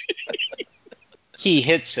 He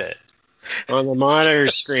hits it. On the monitor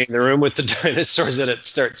screen, the room with the dinosaurs in it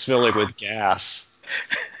starts filling with gas.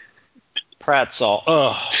 Pratt's all,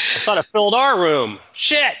 ugh, I thought I filled our room.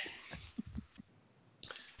 Shit!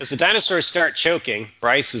 As the dinosaurs start choking,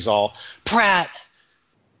 Bryce is all, Pratt!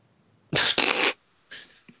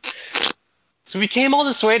 So we came all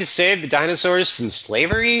this way to save the dinosaurs from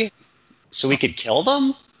slavery? So we could kill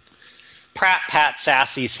them? Pratt pats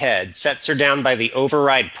Sassy's head, sets her down by the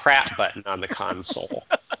override Pratt button on the console,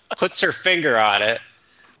 puts her finger on it,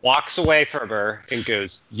 walks away from her, and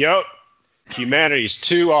goes, yup, humanity's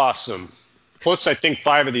too awesome. Plus, I think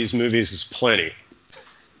 5 of these movies is plenty.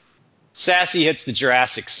 Sassy hits the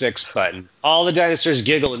Jurassic 6 button. All the dinosaurs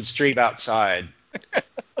giggle and stream outside.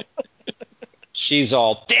 She's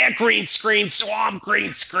all, damn green screen, so I'm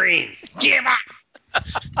green screen. Give up!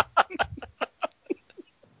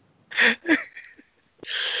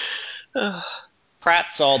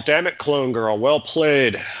 Pratt's all, damn it, clone girl, well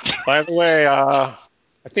played. By the way, I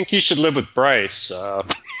think you should live with Bryce.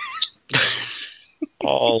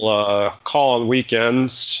 I'll call on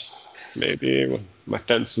weekends, maybe when my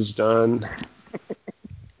fence is done.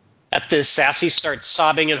 At this, Sassy starts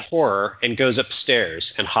sobbing in horror and goes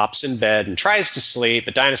upstairs and hops in bed and tries to sleep,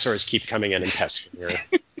 but dinosaurs keep coming in and pestering her.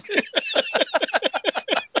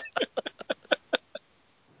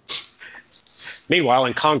 Meanwhile,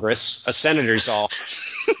 in Congress, a senator's all,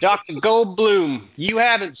 Dr. Goldblum, you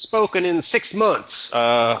haven't spoken in 6 months.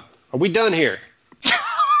 Are we done here?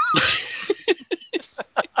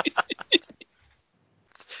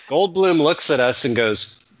 Goldblum looks at us and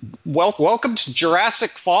goes, welcome to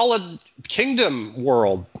Jurassic Fallen Kingdom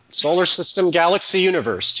World, Solar System Galaxy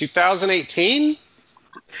Universe, 2018?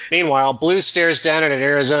 Meanwhile, Blue stares down at an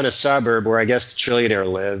Arizona suburb where I guess the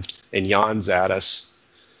trillionaire lived and yawns at us.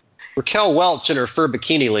 Raquel Welch in her fur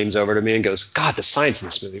bikini leans over to me and goes, God, the science in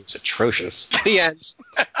this movie was atrocious. The end.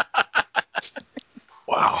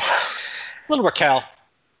 Wow. Little Raquel.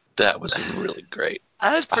 That was really great.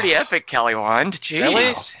 That was pretty epic, Kelly Wand. Jeez.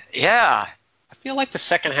 Really? Yeah. I feel like the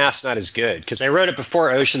second half's not as good, because I wrote it before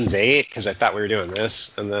Ocean's 8, because I thought we were doing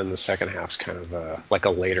this, and then the second half's kind of like a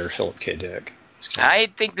later Philip K. Dick.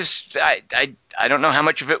 I think this. I don't know how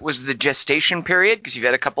much of it was the gestation period because you've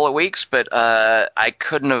had a couple of weeks, but I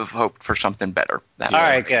couldn't have hoped for something better. All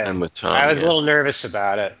right, good. I'm with Tom. I was a little nervous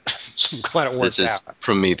about it. I'm glad it worked out. This is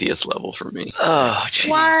Prometheus level for me. Oh, geez.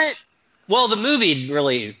 What? Well, the movie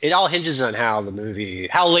really, it all hinges on how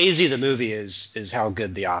lazy the movie is how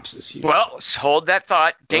good the ops is. Well, hold that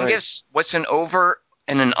thought. Dingus, what's an over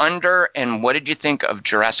and an under, and what did you think of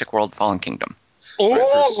Jurassic World Fallen Kingdom?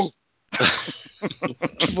 Oh!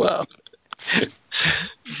 Wow.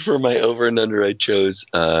 For my over and under, I chose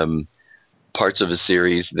parts of a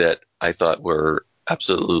series that I thought were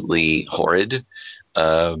absolutely horrid.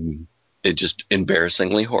 It just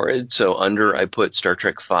embarrassingly horrid. So under, I put Star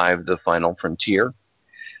Trek V, The Final Frontier.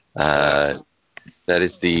 That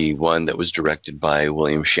is the one that was directed by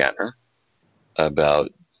William Shatner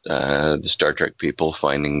about the Star Trek people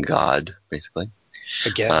finding God, basically.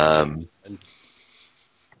 Again.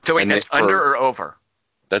 So wait, that's under or over?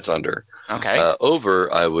 That's under. Okay.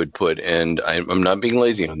 Over, I would put, and I'm not being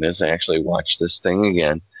lazy on this, I actually watched this thing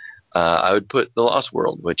again. I would put The Lost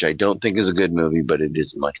World, which I don't think is a good movie, but it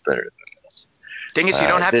is much better than this. Dingus, you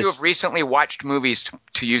don't have to have recently watched movies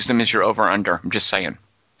to use them as your over-under. I'm just saying.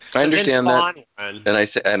 I understand that,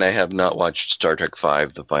 and I have not watched Star Trek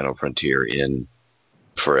V: The Final Frontier in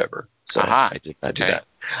forever. So I did not do that.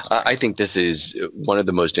 I think this is one of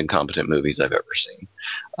the most incompetent movies I've ever seen.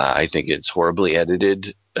 I think it's horribly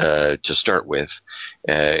edited to start with.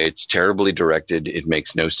 It's terribly directed. It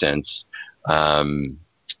makes no sense. And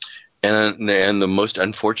the most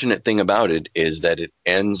unfortunate thing about it is that it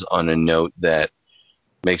ends on a note that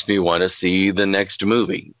makes me want to see the next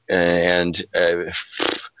movie. And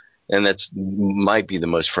that's might be the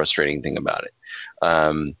most frustrating thing about it.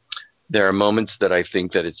 There are moments that I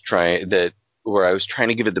think that where I was trying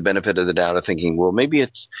to give it the benefit of the doubt of thinking, well, maybe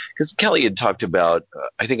it's because Kelly had talked about,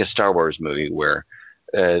 I think, a Star Wars movie where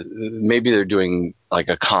maybe they're doing like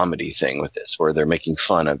a comedy thing with this, where they're making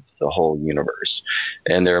fun of the whole universe.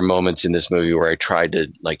 And there are moments in this movie where I tried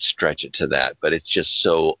to like stretch it to that, but it's just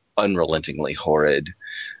so unrelentingly horrid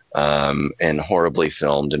and horribly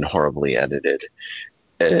filmed and horribly edited.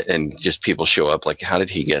 And just people show up like, how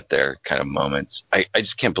did he get there kind of moments. I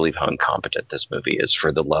just can't believe how incompetent this movie is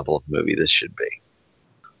for the level of movie this should be.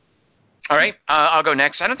 All right, I'll go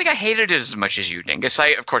next. I don't think I hated it as much as you, Dingus. I,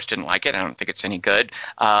 of course, didn't like it. I don't think it's any good.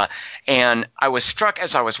 And I was struck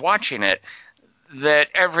as I was watching it that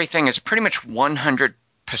everything is pretty much 100%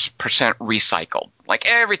 recycled. Like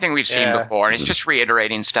everything we've seen before, and it's just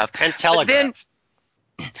reiterating stuff. And telegraphed.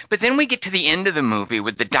 But then we get to the end of the movie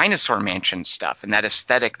with the dinosaur mansion stuff and that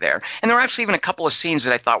aesthetic there. And there were actually even a couple of scenes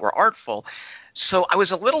that I thought were artful. So I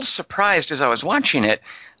was a little surprised as I was watching it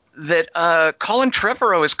that Colin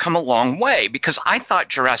Trevorrow has come a long way, because I thought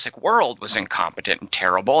Jurassic World was incompetent and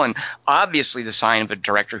terrible, and obviously the sign of a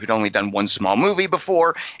director who'd only done one small movie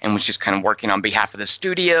before and was just kind of working on behalf of the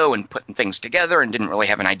studio and putting things together and didn't really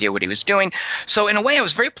have an idea what he was doing. So in a way, I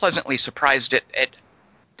was very pleasantly surprised at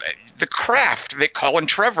the craft that Colin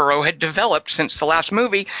Trevorrow had developed since the last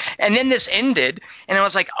movie. And then this ended, and I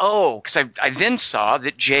was like, oh, because I then saw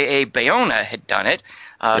that J.A. Bayona had done it,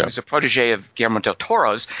 who's a protege of Guillermo del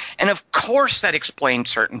Toro's. And of course that explained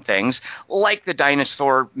certain things, like the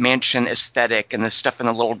dinosaur mansion aesthetic and the stuff in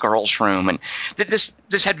the little girl's room. And that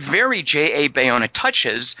this had very J.A. Bayona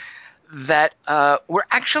touches that were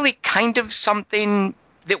actually kind of something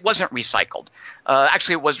that wasn't recycled.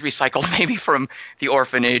 Actually, it was recycled maybe from The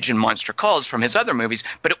Orphanage and Monster Calls from his other movies,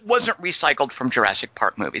 but it wasn't recycled from Jurassic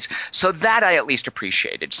Park movies. So that I at least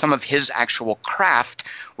appreciated, some of his actual craft,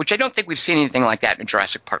 which I don't think we've seen anything like that in a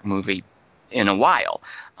Jurassic Park movie in a while.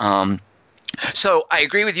 So I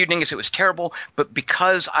agree with you, Dingus, it was terrible, but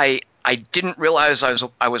because I didn't realize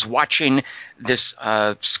I was watching this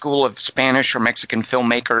school of Spanish or Mexican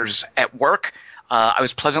filmmakers at work, I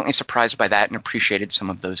was pleasantly surprised by that and appreciated some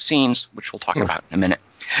of those scenes, which we'll talk about in a minute.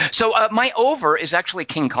 So my over is actually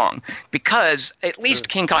King Kong, because at least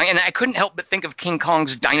King Kong, and I couldn't help but think of King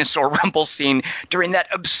Kong's dinosaur rumble scene during that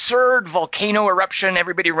absurd volcano eruption,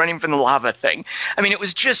 everybody running from the lava thing. I mean, it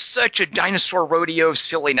was just such a dinosaur rodeo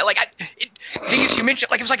silliness. Like, Dingus, you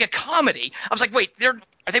mentioned, like, it was like a comedy. I was like, wait, are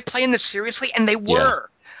they playing this seriously? And they were.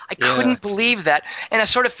 Yeah. I couldn't believe that. And I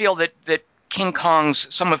sort of feel that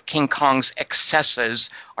some of King Kong's excesses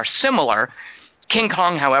are similar. King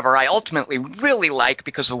Kong, however, I ultimately really like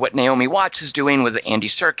because of what Naomi Watts is doing with Andy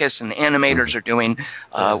Serkis and the animators are doing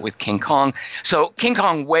with King Kong. So King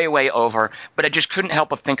Kong way, way over, but I just couldn't help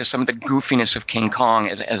but think of some of the goofiness of King Kong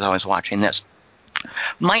as I was watching this.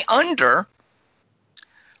 My under,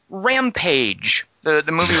 Rampage. The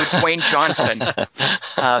movie with Dwayne Johnson, which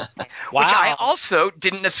I also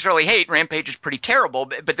didn't necessarily hate. Rampage is pretty terrible,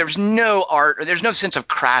 but there's no art, or there's no sense of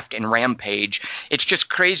craft in Rampage. It's just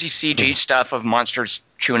crazy CG stuff of monsters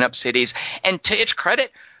chewing up cities. And to its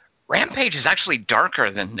credit, Rampage is actually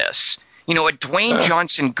darker than this. You know, a Dwayne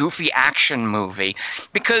Johnson goofy action movie,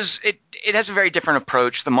 because it has a very different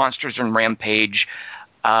approach. The monsters in Rampage,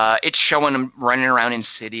 it's showing them running around in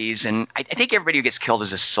cities, and I think everybody who gets killed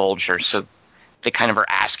is a soldier, so they kind of are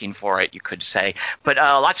asking for it, you could say. But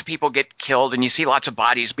lots of people get killed, and you see lots of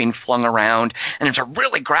bodies being flung around. And there's a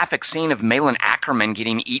really graphic scene of Malin Ackerman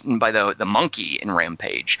getting eaten by the monkey in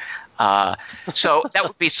Rampage. So that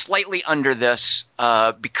would be slightly under this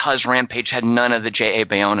because Rampage had none of the J.A.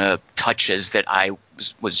 Bayona touches that I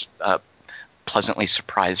was pleasantly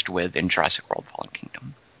surprised with in Jurassic World Fallen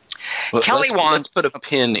Kingdom. Well, let's put a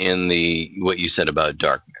pin in what you said about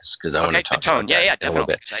darkness, because I want to talk about that a little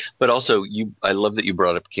bit. But also, I love that you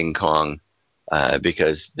brought up King Kong,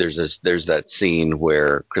 because there's that scene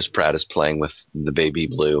where Chris Pratt is playing with the baby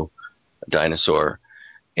blue dinosaur,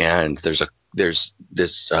 and there's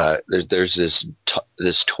this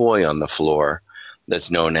toy on the floor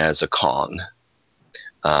that's known as a Kong.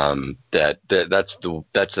 That's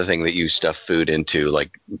the thing that you stuff food into,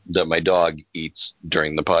 like that my dog eats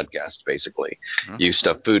during the podcast. Basically, you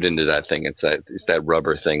stuff food into that thing. It's that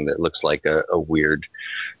rubber thing that looks like a weird,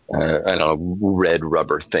 I don't know, red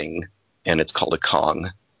rubber thing, and it's called a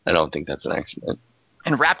Kong. I don't think that's an accident.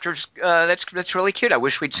 And raptors, that's really cute. I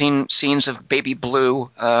wish we'd seen scenes of Baby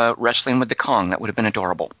Blue wrestling with the Kong. That would have been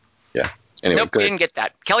adorable. Yeah. Anyway, nope, we didn't get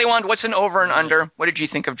that. Kelly Wand, what's an over and under? What did you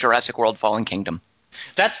think of Jurassic World Fallen Kingdom?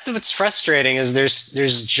 That's what's frustrating, is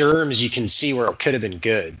there's germs you can see where it could have been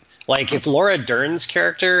good. Like if Laura Dern's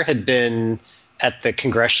character had been at the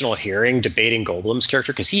congressional hearing debating Goldblum's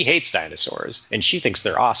character, because he hates dinosaurs and she thinks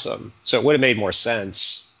they're awesome, so it would have made more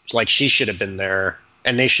sense. Like she should have been there,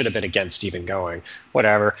 and they should have been against even going.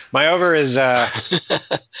 Whatever. My over is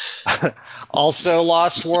also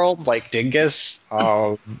Lost World, like Dingus,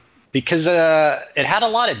 because it had a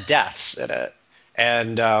lot of deaths in it,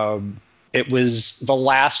 and it was the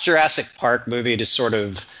last Jurassic Park movie to sort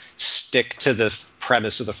of stick to the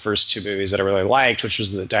premise of the first two movies that I really liked, which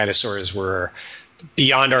was that dinosaurs were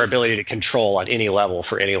beyond our ability to control on any level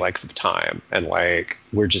for any length of time. And like,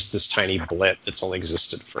 we're just this tiny blip that's only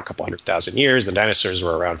existed for a couple 100,000 years. The dinosaurs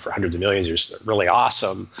were around for hundreds of millions of years. So they're really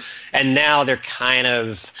awesome. And now they're kind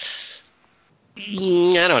of,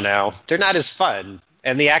 I don't know, they're not as fun.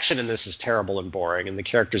 And the action in this is terrible and boring, and the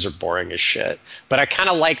characters are boring as shit. But I kind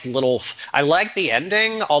of like I like the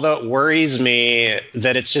ending, although it worries me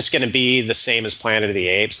that it's just going to be the same as Planet of the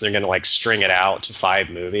Apes. And they're going to like string it out to 5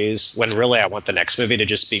 movies, when really I want the next movie to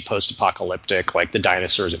just be post-apocalyptic, like the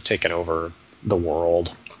dinosaurs have taken over the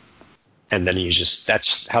world. And then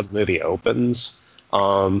that's how the movie opens.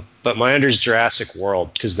 But my under's Jurassic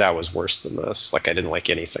World, because that was worse than this. Like, I didn't like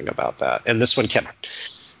anything about that. And this one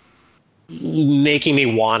kept making me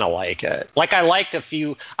want to like it. Like, I liked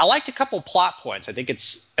a couple plot points. I think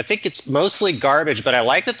it's mostly garbage, but I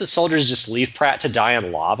like that the soldiers just leave Pratt to die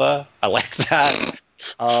in lava. I like that.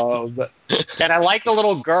 And I like the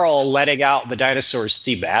little girl letting out the dinosaurs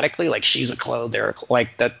thematically. Like, she's a clone, they're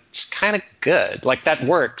like, that's kind of good. Like, that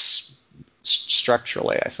works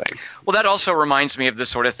structurally, I think. Well, that also reminds me of the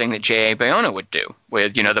sort of thing that J.A. Bayona would do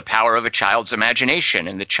with, the power of a child's imagination,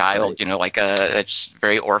 and the child, like it's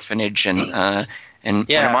very orphanage and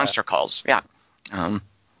monster calls. Yeah.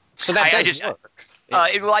 So that does work.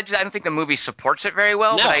 I don't think the movie supports it very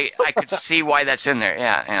well, No. but I could see why that's in there.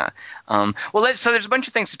 Yeah. So there's a bunch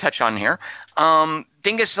of things to touch on here.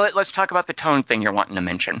 Dingus, let's talk about the tone thing you're wanting to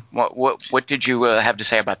mention. What did you have to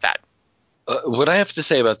say about that? What I have to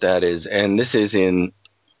say about that is, and this is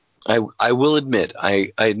I will admit,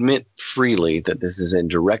 I admit freely that this is in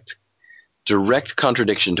direct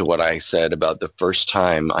contradiction to what I said about the first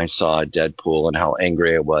time I saw Deadpool and how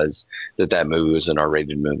angry I was that movie was an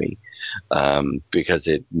R-rated movie, because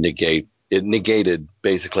it negated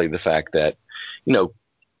basically the fact that,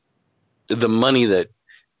 the money that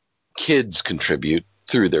kids contribute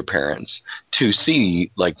through their parents to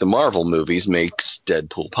see, like, the Marvel movies makes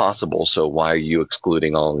Deadpool possible. So why are you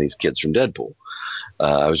excluding all of these kids from Deadpool?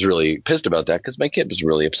 I was really pissed about that because my kid was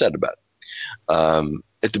really upset about it.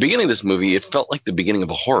 At the beginning of this movie, it felt like the beginning of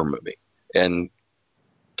a horror movie. And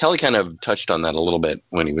Kelly kind of touched on that a little bit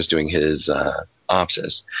when he was doing his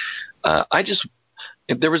opsis.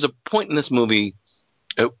 If there was a point in this movie,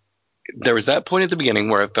 there was that point at the beginning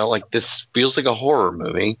where I felt like this feels like a horror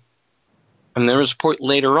movie. And there was a point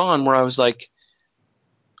later on where I was like,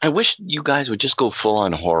 I wish you guys would just go full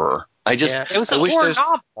on horror. It was a horror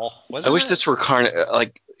novel. I wish this were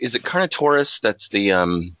is it Carnotaurus? That's the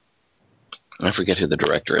I forget who the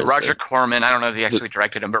director is. Roger Corman. I don't know if he actually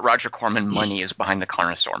directed him, but Roger Corman money is behind the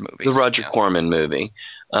Carnosaur movie. The Roger Corman movie.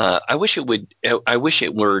 I wish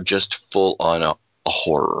it were just full on a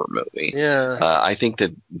horror movie. Yeah. I think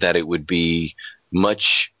that it would be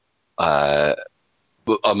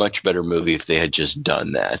a much better movie if they had just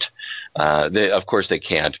done that. Of course they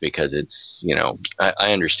can't, because it's,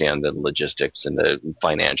 I understand the logistics and the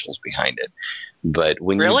financials behind it. But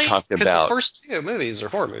when you talked about... Because the first 2 movies are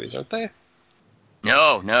horror movies, aren't they?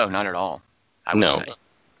 No, not at all. No.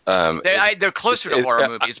 They're closer to horror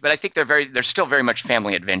movies, but I think they're still very much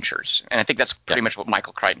family adventures, and I think that's pretty much what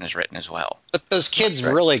Michael Crichton has written as well. But those kids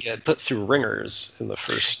really get put through ringers in the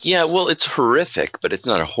first. Yeah, well, it's horrific, but it's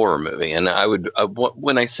not a horror movie. And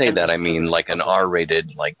when I say that, I mean like an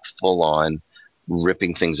R-rated, like full-on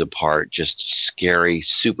ripping things apart, just scary,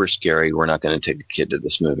 super scary. We're not going to take a kid to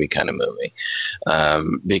this movie kind of movie,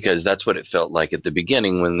 because that's what it felt like at the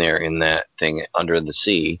beginning when they're in that thing under the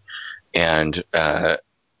sea, and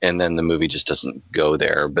then the movie just doesn't go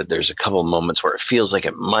there. But there's a couple moments where it feels like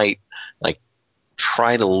it might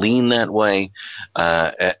try to lean that way,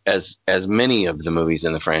 as many of the movies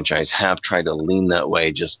in the franchise have tried to lean that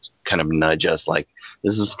way, just kind of nudge us like,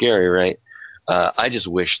 this is scary, right? I just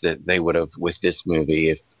wish that they would have, with this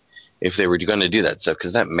movie, if they were going to do that stuff,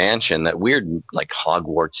 because that mansion, that weird like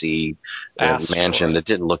Hogwartsy mansion that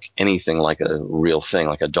didn't look anything like a real thing,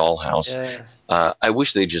 like a dollhouse. Yeah. I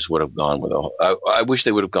wish they just would have gone with I wish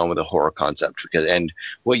they would have gone with a horror concept, and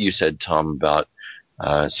what you said, Tom, about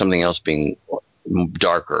something else being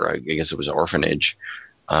darker. I guess it was Orphanage.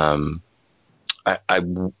 I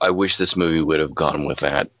wish this movie would have gone with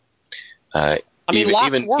that.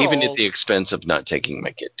 Even at the expense of not taking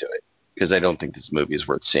my kid to it, because I don't think this movie is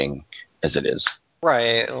worth seeing as it is.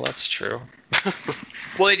 Right. Well, that's true.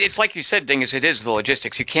 Well, it's like you said, Dingus, it is the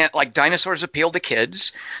logistics. You can't, like, dinosaurs appeal to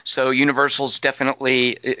kids, so Universal's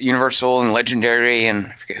definitely Universal and Legendary, and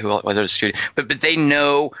I forget who other studio, but they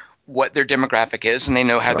know what their demographic is, and they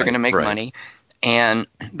know how they're going to make money.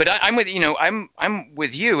 But I'm with I'm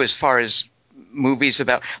with you as far as movies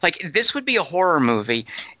about, like, this would be a horror movie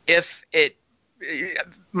if it.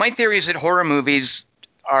 My theory is that horror movies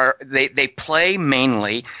they play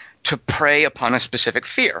mainly to prey upon a specific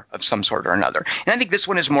fear of some sort or another. And I think this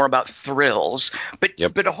one is more about thrills. But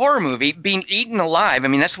a horror movie, being eaten alive, I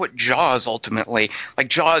mean, that's what Jaws ultimately, like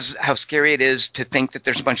Jaws, how scary it is to think that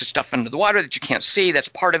there's a bunch of stuff under the water that you can't see. That's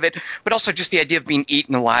part of it. But also just the idea of being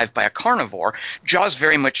eaten alive by a carnivore. Jaws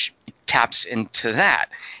very much taps into that.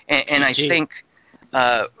 And I think...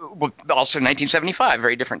 also 1975,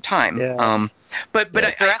 very different time. Yeah. But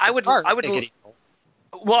I would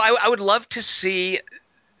love to see.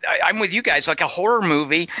 I'm with you guys, like a horror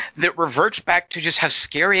movie that reverts back to just how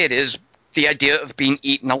scary it is. The idea of being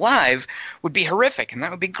eaten alive would be horrific, and that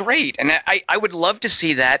would be great. And I would love to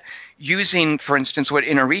see that using, for instance, what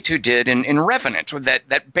Inarritu did in Revenant, with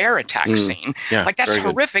that bear attack scene. Yeah, like, that's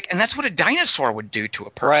horrific, good. and that's what a dinosaur would do to a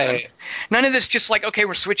person. Right. None of this just like, okay,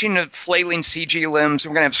 we're switching to flailing CG limbs,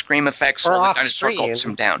 we're going to have scream effects Or while off the dinosaur screen. gulps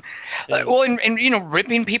them down. Yeah. And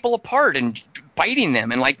ripping people apart and biting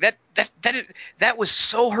them, and like that was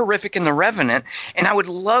so horrific in The Revenant, and I would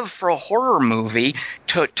love for a horror movie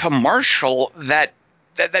to marshal that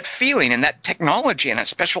feeling and that technology and that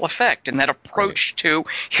special effect and that approach to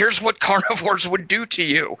here's what carnivores would do to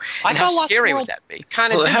you, and how scary would that be?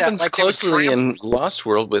 Kind of Well, it did that. happens Like they would closely trample. in Lost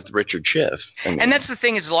World with Richard Schiff. I mean, And that's the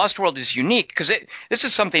thing, is the Lost World is unique because this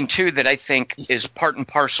is something too that I think is part and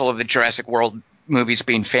parcel of the Jurassic World movies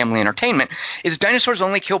being family entertainment, is dinosaurs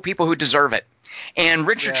only kill people who deserve it. And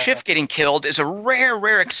Richard Schiff getting killed is a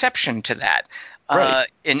rare exception to that. Right.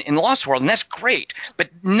 In Lost World, and that's great. But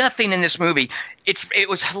nothing in this movie. It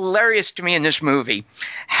was hilarious to me in this movie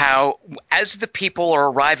how, as the people are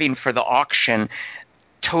arriving for the auction,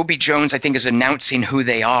 Toby Jones, I think, is announcing who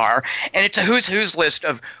they are, and it's a who's list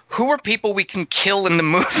of who are people we can kill in the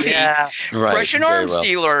movie. Yeah. Right, Russian very arms well.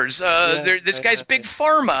 dealers. This guy's Big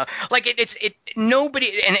Pharma. Like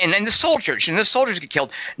nobody, and the soldiers, and the soldiers get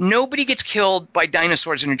killed. Nobody gets killed by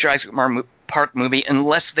dinosaurs in a Jurassic Park movie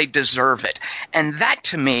unless they deserve it, and that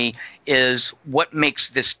to me is what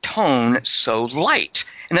makes this tone so light.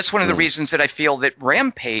 And that's one of the reasons that I feel that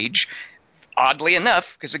Rampage, oddly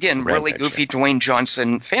enough, because again, really goofy Dwayne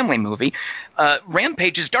Johnson family movie,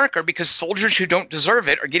 Rampage is darker because soldiers who don't deserve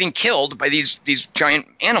it are getting killed by these giant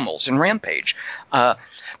animals in Rampage. But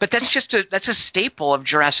that's a staple of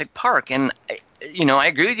Jurassic Park, and I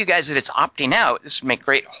agree with you guys that it's opting out. This would make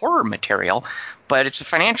great horror material, but it's a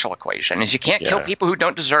financial equation. Is you can't kill people who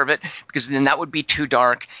don't deserve it, because then that would be too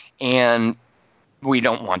dark, and we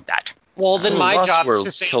don't want that. Well, then my Lost job is World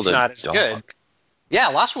to say killed it's a not as dog. good. Yeah,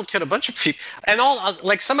 Lost World killed a bunch of people, and all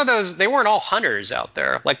like some of those, they weren't all hunters out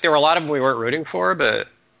there. Like there were a lot of them we weren't rooting for, but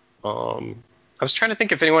I was trying to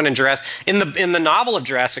think if anyone in Jurassic in the novel of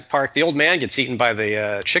Jurassic Park, the old man gets eaten by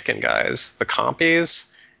the chicken guys, the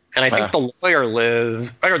compies, and I think the lawyer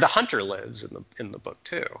or the hunter lives in the book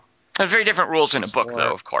too. There's very different rules in a book,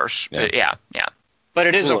 though, of course. Yeah. But yeah. But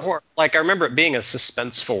it is a horror. Like I remember it being a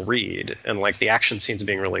suspenseful read, and like the action scenes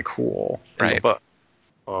being really cool in the book.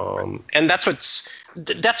 And that's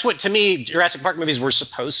what to me Jurassic Park movies were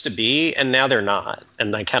supposed to be, and now they're not,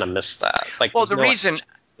 and I kind of miss that. Like, well, the reason,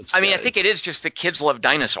 I think it is just that kids love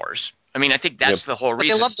dinosaurs. I mean, I think that's the whole reason.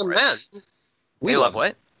 But they loved them then. They love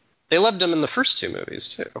what? They loved them in the first two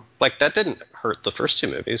movies too. Like that didn't hurt the first two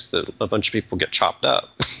movies. That a bunch of people get chopped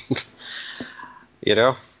up.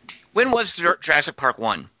 When was Jurassic Park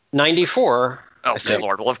 1? 94. Oh, good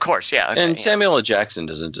Lord. Well, of course, yeah. Okay, and Samuel L. Jackson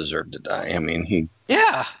doesn't deserve to die. I mean, he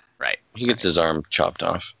gets his arm chopped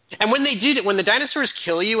off. And when they do it, when the dinosaurs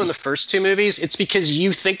kill you in the first two movies, it's because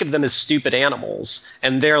you think of them as stupid animals,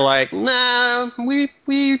 and they're like, "Nah,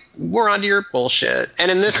 we're onto your bullshit." And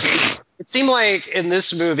in this, it seemed like in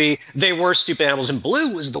this movie they were stupid animals, and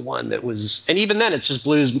Blue was the one that was. And even then, it's just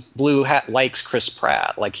Blue likes Chris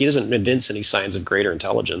Pratt. Like he doesn't evince any signs of greater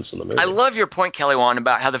intelligence in the movie. I love your point, Kelly Wand,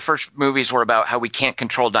 about how the first movies were about how we can't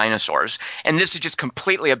control dinosaurs, and this is just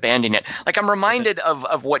completely abandoning it. Like I'm reminded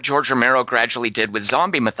of what George Romero gradually did with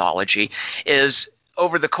zombie mythology, is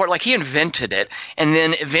over the course, like he invented it, and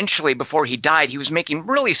then eventually, before he died, he was making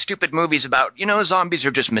really stupid movies about, zombies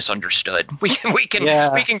are just misunderstood. We can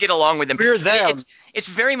get along with them. We're them. It's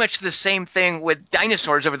very much the same thing with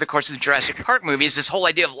dinosaurs over the course of the Jurassic Park movies. This whole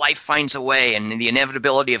idea of life finds a way and the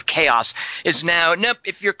inevitability of chaos is now, nope,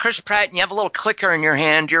 if you're Chris Pratt and you have a little clicker in your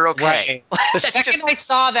hand, you're okay. Right. The second I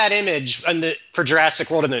saw that image for Jurassic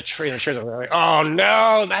World in the trailer, I was like, oh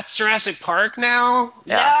no, that's Jurassic Park now?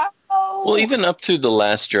 Yeah. No. Well, even up to the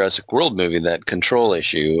last Jurassic World movie, that control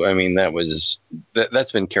issue, I mean,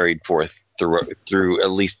 that's been carried forth through at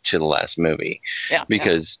least to the last movie. Yeah.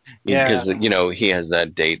 Because he has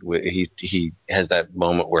that date he has that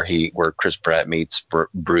moment where Chris Pratt meets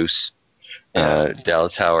Bruce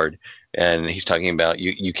Dallas Howard, and he's talking about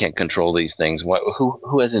you can't control these things.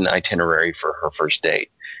 Who has an itinerary for her first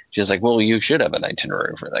date? She's like, well, you should have an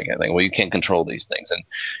itinerary for that kind of thing. Well, you can't control these things,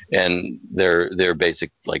 and their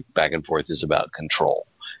basic like back and forth is about control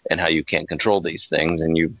and how you can't control these things,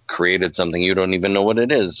 and you've created something you don't even know what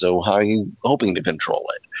it is. So how are you hoping to control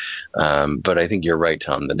it? But I think you're right,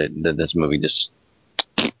 Tom, that this movie just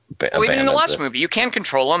Well, even in the last it. movie, you can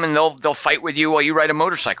control them, and they'll fight with you while you ride a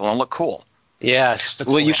motorcycle and look cool. Yes.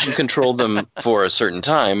 That's Well, you can control them for a certain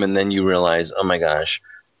time, and then you realize, oh my gosh,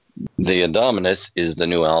 the Indominus is the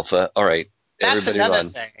new alpha. All right, That's everybody another run.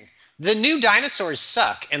 thing. The new dinosaurs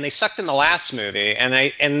suck, and they sucked in the last movie. And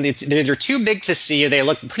they're too big to see. They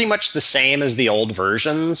look pretty much the same as the old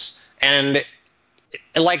versions. And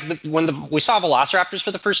like we saw Velociraptors for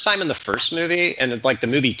the first time in the first movie, and like the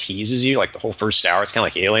movie teases you like the whole first hour. It's kind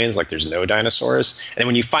of like Aliens, like there's no dinosaurs. And then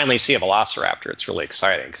when you finally see a Velociraptor, it's really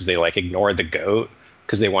exciting because they like ignore the goat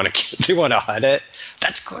because they want to hunt it.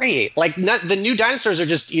 That's great. Like the new dinosaurs are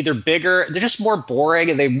just either bigger, they're just more boring,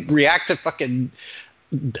 and they react to fucking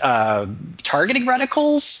targeting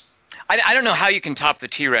reticles. I don't know how you can top the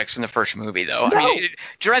T-Rex in the first movie, though. No. I mean,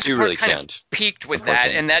 Jurassic You Park really kind can't, of peaked with that,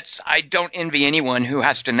 and I don't envy anyone who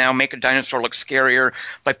has to now make a dinosaur look scarier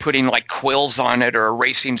by putting like quills on it or a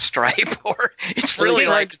racing stripe, or it's really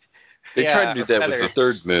like. They tried to do that feathers. with the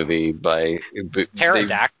third movie by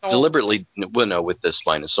Pterodactyl? deliberately. Well, no, with the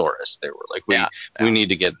Spinosaurus, they were like, we need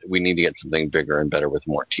to get something bigger and better with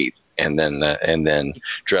more teeth, and then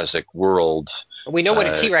Jurassic World. We know what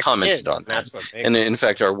a T-Rex commented is. on that. That's what makes And in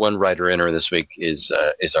fact, our one writer-inner this week is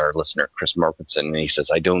our listener, Chris Markinson, and he says,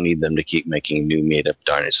 I don't need them to keep making new made-up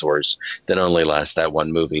dinosaurs that only last that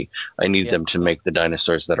one movie. I need them to make the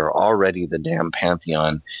dinosaurs that are already the damn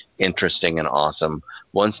pantheon interesting and awesome.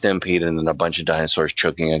 One stampede and then a bunch of dinosaurs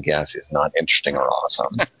choking on gas is not interesting or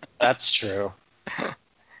awesome. That's true.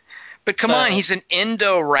 But come on, he's an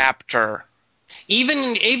Indoraptor.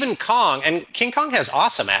 Even Kong, and King Kong has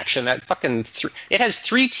awesome action. That fucking it has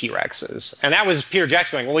 3 T-Rexes, and that was Peter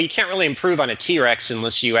Jackson going, well, you can't really improve on a T-Rex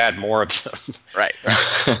unless you add more of them. Right.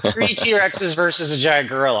 3 T-Rexes versus a giant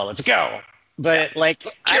gorilla. Let's go. But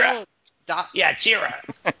Chira.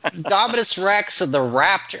 Dominus Rex and the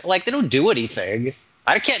Raptor, like they don't do anything.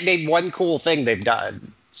 I can't name one cool thing they've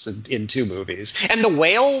done in 2 movies. And the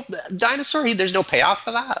whale dinosaur, there's no payoff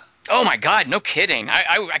for that. Oh my God, no kidding.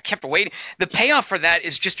 I kept waiting. The payoff for that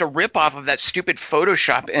is just a ripoff of that stupid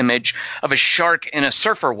Photoshop image of a shark in a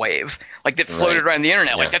surfer wave, like that floated around the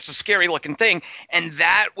internet. Like that's a scary looking thing. And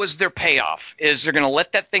that was their payoff, is they're going to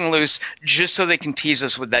let that thing loose just so they can tease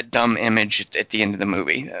us with that dumb image at the end of the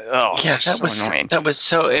movie. Oh, yeah, that was so annoying. That was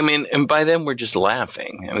so, I mean, and by then we're just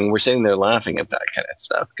laughing. I mean, we're sitting there laughing at that kind of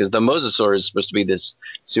stuff because the Mosasaur is supposed to be this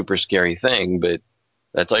super scary thing, but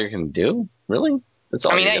that's all you're going to do? Really? That's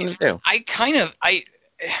all you're going to do. I kind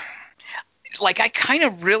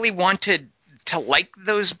of really wanted to like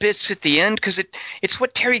those bits at the end because it's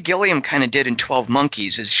what Terry Gilliam kind of did in 12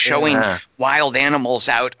 Monkeys, is showing wild animals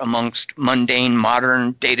out amongst mundane,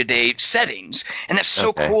 modern, day-to-day settings. And that's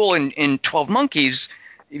so cool in 12 Monkeys,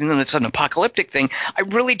 even though it's an apocalyptic thing. I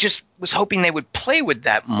really just was hoping they would play with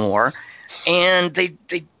that more, and they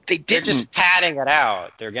didn't. They're just padding it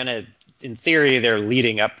out. They're going to... In theory, they're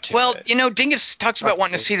leading up to it. Well, Dingus talks about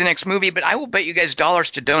wanting to see the next movie, but I will bet you guys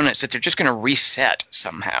dollars to donuts that they're just going to reset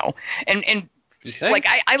somehow. And like,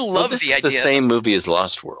 I love the idea. It's the same movie as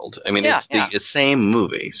Lost World. I mean, it's the same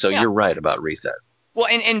movie, so you're right about reset. Well,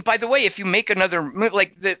 and by the way, if you make another movie,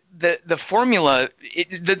 like the formula,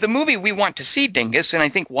 the movie we want to see, Dingus, and I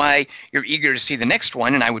think why you're eager to see the next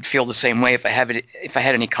one, and I would feel the same way if I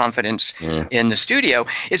had any confidence in the studio,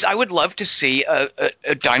 is I would love to see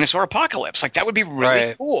a dinosaur apocalypse. Like, that would be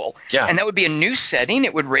really cool. Yeah. And that would be a new setting.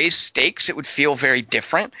 It would raise stakes. It would feel very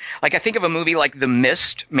different. Like, I think of a movie like The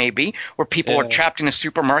Mist, maybe, where people are trapped in a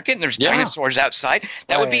supermarket and there's dinosaurs outside.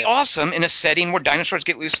 That would be awesome in a setting where dinosaurs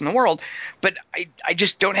get loose in the world. But I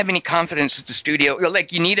just don't have any confidence that the studio,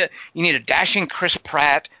 like, you need a dashing Chris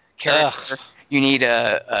Pratt character. You need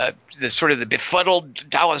the sort of the befuddled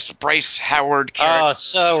Dallas Bryce Howard character. Oh,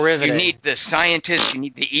 so riveting. You need the scientists. You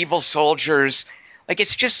need the evil soldiers. Like,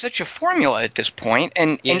 it's just such a formula at this point.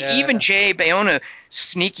 And even J.A. Bayona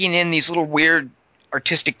sneaking in these little weird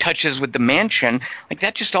artistic touches with the mansion, like,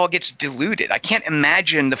 that just all gets diluted. I can't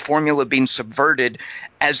imagine the formula being subverted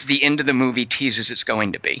as the end of the movie teases it's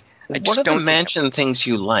going to be. What are the mansion things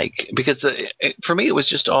you like? Because for me, it was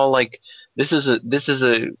just all like, this is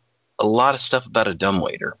a lot of stuff about a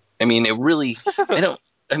dumbwaiter. I mean, it really,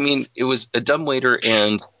 it was a dumbwaiter,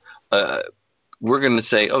 and we're going to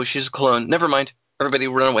say, oh, she's a clone. Never mind. Everybody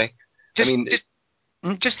run away.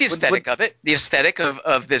 Just the aesthetic of it. The aesthetic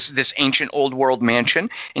of this ancient old world mansion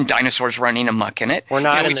and dinosaurs running amok in it. We're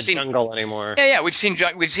not in we've the seen, jungle anymore. Yeah, we've seen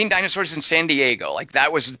dinosaurs in San Diego. Like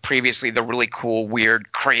that was previously the really cool,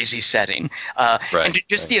 weird, crazy setting. And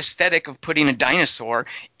just the aesthetic of putting a dinosaur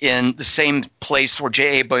in the same place where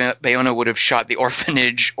J.A. Bayona would have shot The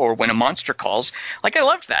Orphanage or When a Monster Calls. Like I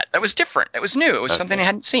loved that. That was different. It was new. It was something I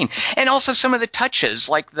hadn't seen. And also some of the touches,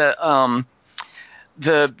 like the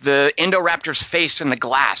Indoraptor's face in the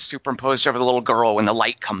glass superimposed over the little girl when the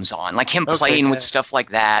light comes on, like him playing with stuff like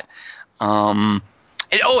that. And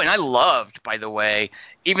I loved, by the way,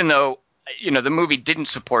 even though the movie didn't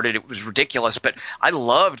support it, it was ridiculous, but I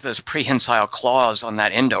loved those prehensile claws on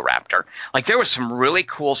that Indoraptor. Like there was some really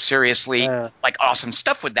cool, seriously like awesome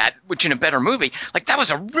stuff with that, which in a better movie, like that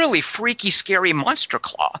was a really freaky, scary monster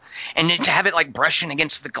claw. And then to have it like brushing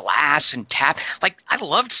against the glass and tap, like I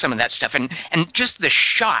loved some of that stuff. And just the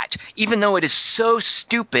shot, even though it is so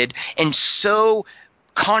stupid and so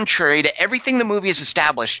contrary to everything the movie has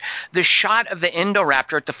established, the shot of the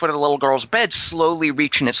Indoraptor at the foot of the little girl's bed slowly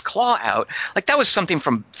reaching its claw out, like that was something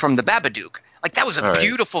from the Babadook. Like that was a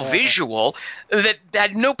beautiful visual that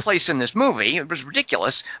had no place in this movie. It was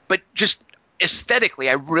ridiculous, but just aesthetically,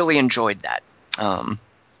 I really enjoyed that. I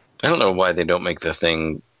don't know why they don't make the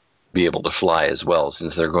thing be able to fly as well,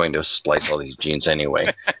 since they're going to splice all these genes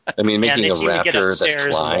anyway. I mean, making a raptor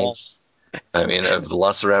that flies. I mean, a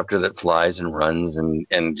velociraptor that flies and runs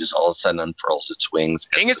and just all of a sudden unfurls its wings.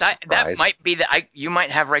 The thing is, that might be you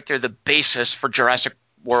might have right there the basis for Jurassic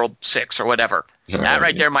World 6 or whatever. That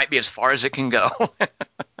right there might be as far as it can go.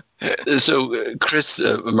 So Chris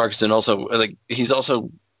Markinson also, like, he's also,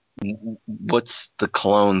 what's the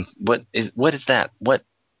clone? What is that? What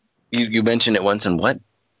you mentioned it once, and what?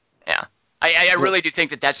 Yeah. I really do think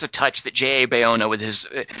that that's a touch that J.A. Bayona with his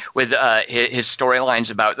storylines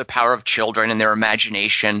about the power of children and their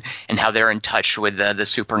imagination and how they're in touch with the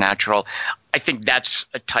supernatural. I think that's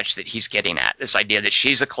a touch that he's getting at, this idea that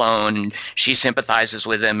she's a clone and she sympathizes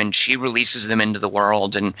with them and she releases them into the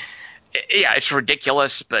world. And yeah, it's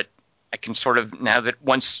ridiculous, but I can sort of, now that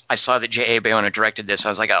once I saw that J.A. Bayona directed this, I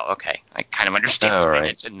was like, oh, okay, I kind of understand why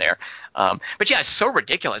it's in there. But yeah, it's so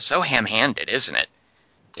ridiculous, so ham-handed, isn't it?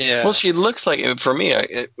 Yeah. Well, she looks like, for me,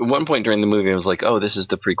 at one point during the movie, I was like, oh, this is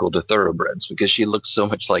the prequel to Thoroughbreds, because she looks so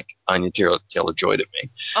much like Anya Taylor-Joy to me.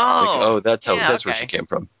 That's where she came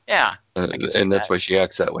from. Yeah. And that's why she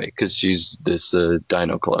acts that way, because she's this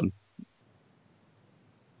dino clone.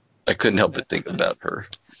 I couldn't help but think about her.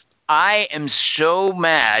 I am so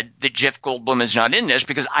mad that Jeff Goldblum is not in this,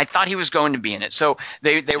 because I thought he was going to be in it. So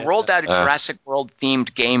they rolled out a Jurassic World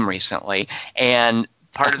themed game recently, and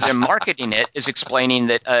part of them marketing it is explaining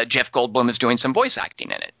that Jeff Goldblum is doing some voice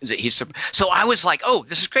acting in it. So I was like, oh,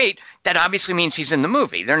 this is great. That obviously means he's in the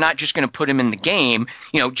movie. They're not just going to put him in the game.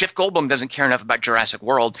 Jeff Goldblum doesn't care enough about Jurassic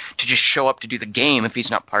World to just show up to do the game if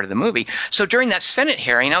he's not part of the movie. So during that Senate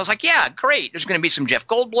hearing, I was like, yeah, great. There's going to be some Jeff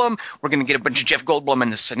Goldblum. We're going to get a bunch of Jeff Goldblum in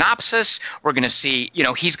the synopsis. We're going to see,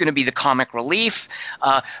 he's going to be the comic relief.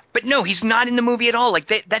 But no, he's not in the movie at all. Like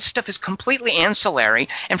that stuff is completely ancillary.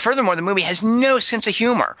 And furthermore, the movie has no sense of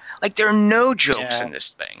humor. Like there are no jokes in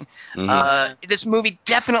this thing. Mm-hmm. This movie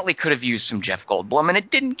definitely could have used some Jeff Goldblum, and it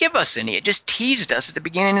didn't give us any. It just teased us at the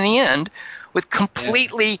beginning and the end with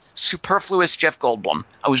completely superfluous Jeff Goldblum.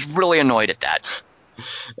 I was really annoyed at that.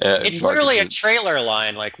 It's literally a trailer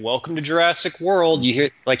line, like "Welcome to Jurassic World." You hear,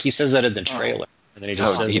 like, he says that in the trailer, and then he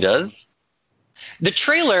just says, "He does." The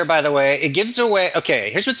trailer, by the way, it gives away. Okay,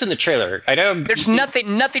 here's what's in the trailer. I know there's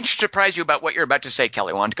nothing should surprise you about what you're about to say,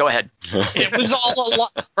 Kelly Wand. Go ahead. It was all a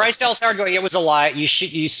lie. Bryce Dallas Howard going, it was a lie. You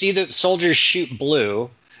see the soldiers shoot blue.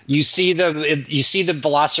 You see the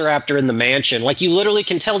Velociraptor in the mansion. Like, you literally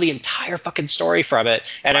can tell the entire fucking story from it.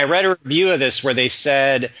 And I read a review of this where they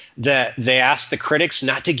said that they asked the critics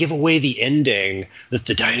not to give away the ending, that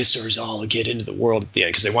the dinosaurs all get into the world at the end,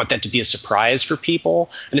 because they want that to be a surprise for people.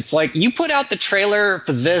 And it's like, you put out the trailer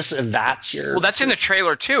for this, and that's your... Well, that's in the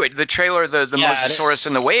trailer, too. The trailer, the Mosasaurus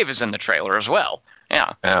and the wave is in the trailer as well.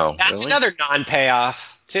 Yeah. Oh, that's really? Another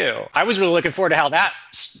non-payoff, too. I was really looking forward to how that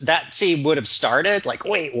scene would have started. Like,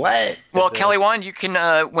 wait, what? Well, Kelly Wand, you can,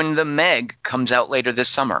 when the Meg comes out later this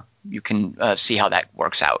summer, you can see how that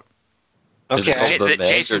works out. Okay. Is it called the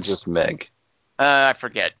Meg or just Meg? I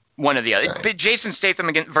forget. One or the other. Right. But Jason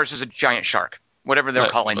Statham versus a giant shark. Whatever they're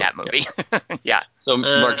calling that movie. Yeah. So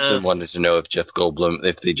Markson wanted to know if Jeff Goldblum,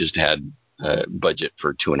 if they just had budget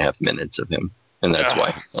for 2.5 minutes of him. And that's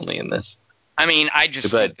why he's only in this. I mean, I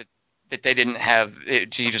just think that they didn't have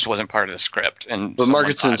it. He just wasn't part of the script. And but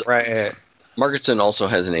Markinson's right. Margaretson also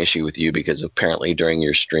has an issue with you because apparently during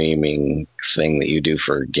your streaming thing that you do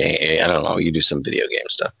for game, I don't know, you do some video game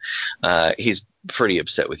stuff. He's pretty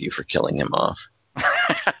upset with you for killing him off.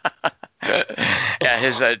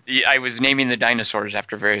 I was naming the dinosaurs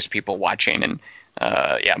after various people watching, and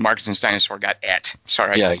Markinson's dinosaur got et.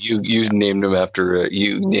 Sorry. Yeah, you named him after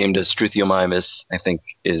you named a Struthiomimus, I think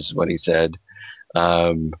is what he said,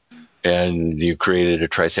 and you created a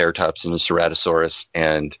Triceratops and a Ceratosaurus,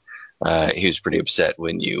 and he was pretty upset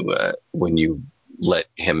when you let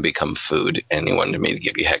him become food, and he wanted me to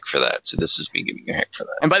give you heck for that. So this is me giving you heck for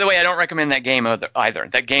that. And by the way, I don't recommend that game either.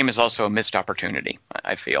 That game is also a missed opportunity,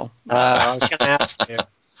 I feel. I was going to ask you.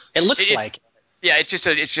 It looks like it. Yeah, it's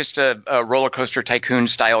just a roller coaster tycoon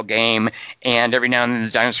style game, and every now and then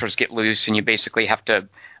the dinosaurs get loose, and you basically have to.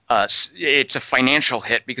 It's a financial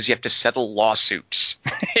hit because you have to settle lawsuits.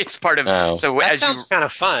 It's part of. Oh. So That sounds kind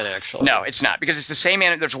of fun, actually. No, it's not, because it's the same.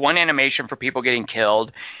 There's one animation for people getting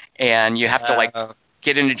killed, and you have to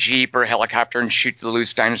get in a jeep or a helicopter and shoot the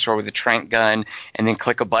loose dinosaur with a trank gun, and then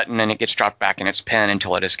click a button, and it gets dropped back in its pen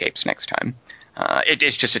until it escapes next time.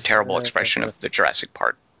 It's just a terrible expression of the Jurassic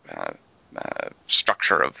Park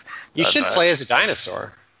structure of. You should play as a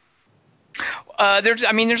dinosaur.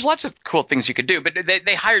 There's lots of cool things you could do, but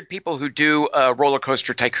they hired people who do roller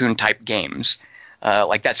coaster tycoon type games.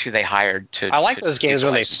 That's who they hired to. I like those games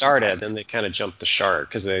when they started, and they kind of jumped the shark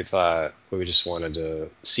because they thought we just wanted to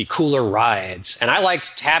see cooler rides. And I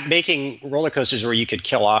liked making roller coasters where you could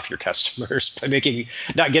kill off your customers by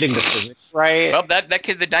not getting the physics right. Well,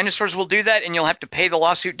 the dinosaurs will do that, and you'll have to pay the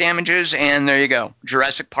lawsuit damages, and there you go,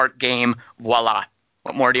 Jurassic Park game, voila.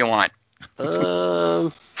 What more do you want?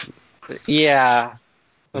 Yeah.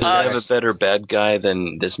 Does it have a better bad guy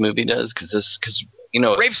than this movie does? Because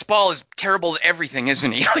Rafe Spall is terrible at everything,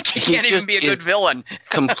 isn't he? He can't even be a good villain.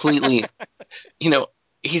 Completely,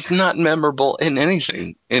 he's not memorable in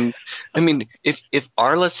anything. And I mean, if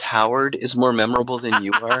Arliss Howard is more memorable than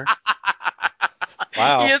you are,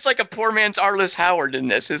 wow, he is like a poor man's Arliss Howard in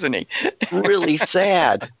this, isn't he? Really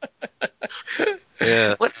sad.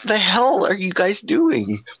 Yeah. What the hell are you guys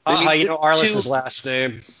doing? Arliss's last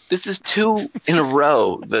name. This is 2 in a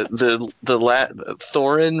row. The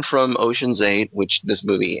Thorin from Ocean's 8, which this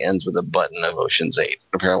movie ends with a button of Ocean's 8.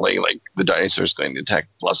 Apparently, the dinosaur's going to attack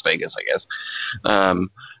Las Vegas, I guess.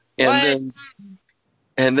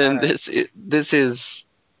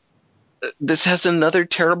 This has another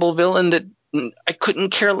terrible villain that I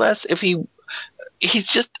couldn't care less if he's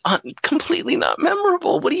just completely not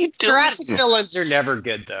memorable. What are you doing? Jurassic villains are never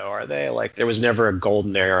good, though, are they? There was never a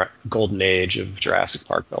golden age of Jurassic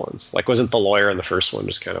Park villains. Wasn't the lawyer in the first one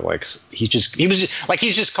just kind of he's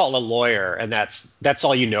just called a lawyer, and that's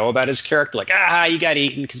all you know about his character? He got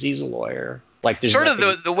eaten because he's a lawyer. Sort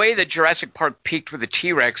of the way that Jurassic Park peaked with the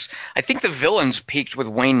T-Rex, I think the villains peaked with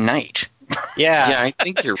Wayne Knight. Yeah, I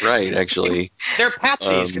think you're right, actually. They're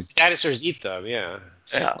patsies because the dinosaurs eat them, yeah.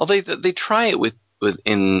 Well, they try it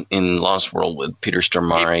in Lost World with Peter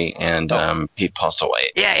Stormare and Pete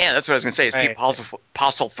Postlethwaite. Yeah, that's what I was going to say. Pete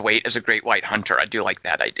Postlethwaite is a great white hunter. I do like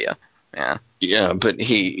that idea. Yeah. Yeah, but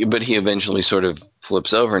he eventually sort of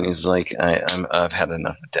flips over and he's like, I've had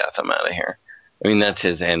enough of death. I'm out of here. I mean, that's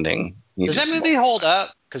his ending. Does that movie hold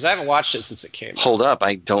up? Because I haven't watched it since it came out. Hold up?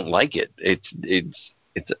 I don't like it. It's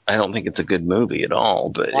I don't think it's a good movie at all,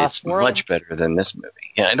 but it's much better than this movie.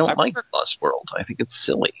 Yeah, I don't like Lost World. I think it's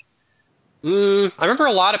silly. I remember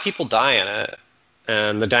a lot of people die in it,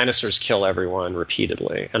 and the dinosaurs kill everyone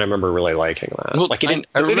repeatedly, and I remember really liking that. Well, the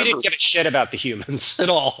movie didn't give a shit about the humans at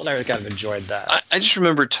all, and I kind of enjoyed that. I just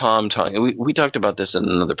remember Tom talking. We talked about this in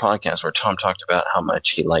another podcast where Tom talked about how much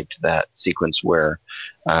he liked that sequence where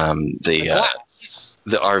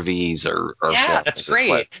the RVs are that's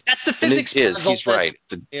great. That's the physics puzzle. He's right.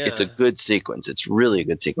 It's a good sequence. It's really a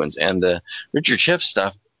good sequence. And the Richard Schiff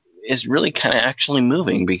stuff is really kind of actually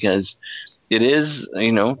moving because it is,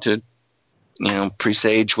 to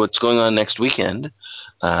presage what's going on next weekend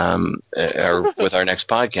or with our next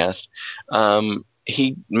podcast.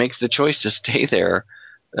 He makes the choice to stay there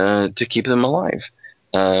to keep them alive,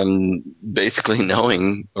 basically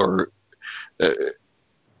knowing or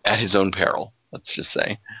at his own peril. Let's just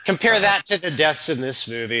say. Compare that to the deaths in this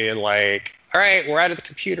movie and all right, we're out of the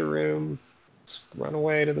computer room. Let's run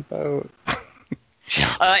away to the boat.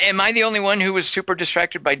 Yeah. Am I the only one who was super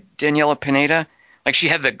distracted by Daniela Pineda? She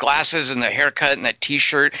had the glasses and the haircut and that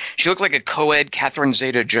T-shirt. She looked like a co-ed Catherine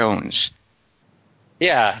Zeta-Jones.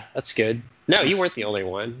 Yeah, that's good. No, you weren't the only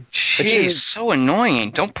one. She's so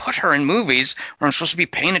annoying. Don't put her in movies where I'm supposed to be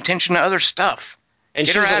paying attention to other stuff. And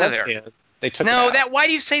Get she was her a out lesbian. of there. They took her out. Why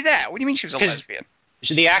do you say that? What do you mean she was a lesbian?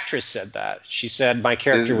 The actress said that. She said my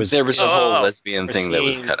character was. There was a whole Oh. lesbian thing that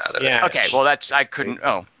was cut out of it. Yeah. Okay, well I couldn't.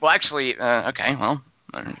 Oh, well actually, okay, well,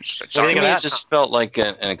 What do sorry you about mean? that. It just felt like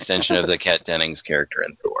an extension of the Kat Dennings character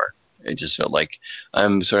in Thor. It just felt like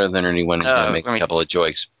I'm sort of the nerdy one who's going to make a couple of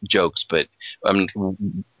jokes, but the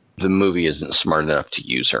movie isn't smart enough to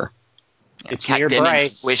use her. It's Kat Mayor Dennings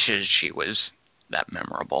Bryce. wishes she was that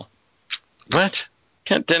memorable. What?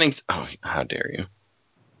 Kat Dennings? Oh, how dare you!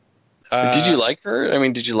 Did you like her? I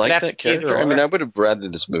mean, did you like have that to be either character? I mean, or. I would have rather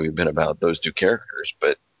this movie been about those two characters,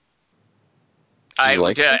 but you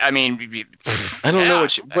like her? I mean, I don't know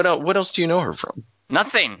yeah. what else do you know her from?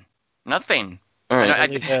 Nothing. All right.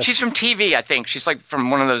 Only this. She's from TV, I think. She's like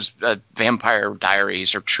from one of those Vampire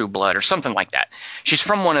Diaries or True Blood or something like that. She's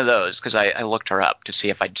from one of those because I looked her up to see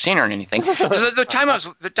if I'd seen her in anything. 'Cause the time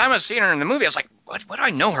I was seeing her in the movie, I was like, what do I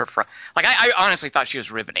know her from? Like I honestly thought she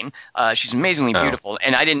was riveting. She's amazingly beautiful,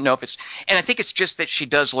 and I didn't know if it's. And I think it's just that she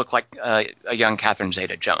does look like a young Catherine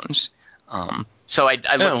Zeta-Jones. So I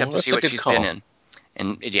looked up to see what she's been in,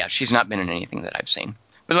 and yeah, she's not been in anything that I've seen.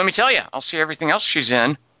 But let me tell you, I'll see everything else she's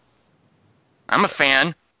in. I'm a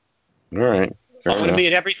fan. All right. I want to be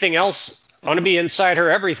in everything else. I want to be inside her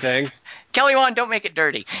everything. Kelly Wand, don't make it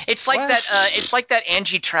dirty. It's like What? that. It's like that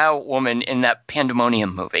Angie Trout woman in that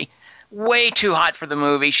Pandemonium movie. Way too hot for the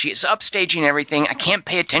movie. She is upstaging everything. I can't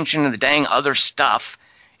pay attention to the dang other stuff.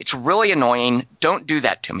 It's really annoying. Don't do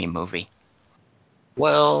that to me, movie.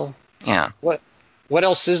 Well, Yeah. what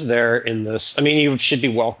else is there in this? I mean, you should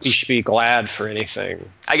be glad for anything.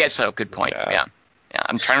 I guess so. Good point. Yeah.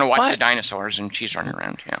 I'm trying to watch the dinosaurs, and she's running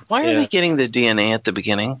around. Yeah. Why are they getting the DNA at the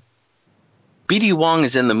beginning? B.D. Wong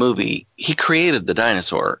is in the movie. He created the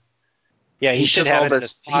dinosaur. Yeah, he should have it in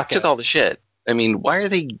his pocket. He took all the shit. I mean, why are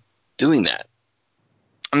they doing that?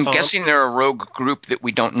 I'm guessing they're a rogue group that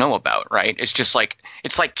we don't know about, right? It's like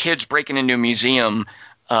kids breaking into a museum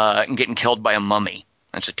and getting killed by a mummy.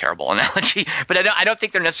 That's a terrible analogy, but I don't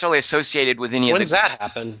think they're necessarily associated with any of the. When does that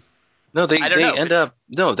happen? No,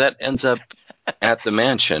 that ends up at the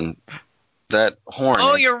mansion. That horn.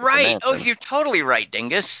 Oh, you're right. Oh, you're totally right,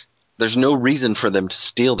 Dingus. There's no reason for them to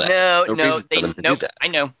steal that. No, I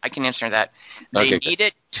know. I can answer that. They need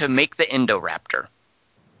it to make the Indoraptor.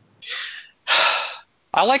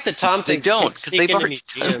 I like the Tom thinks they don't, because they've already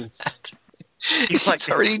done that. He's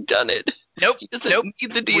already done it. Nope. He doesn't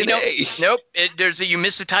need the DNA. Nope. You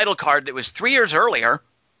missed a title card that was 3 years earlier.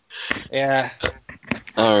 Yeah.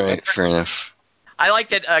 All right, fair enough. I like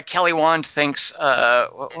that Kelly Wand thinks.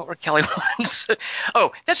 What were Kelly Wand's?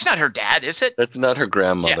 Oh, that's not her dad, is it? That's not her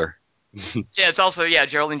grandmother. Yeah, it's also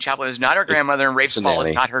Geraldine Chaplin is not her grandmother, and Rafe Spall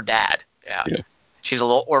is not her dad. Yeah. She's a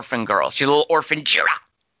little orphan girl. She's a little orphan Jira.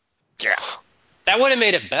 That would have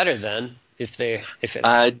made it better then if it.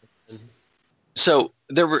 So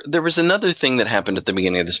there was another thing that happened at the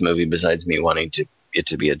beginning of this movie besides me wanting it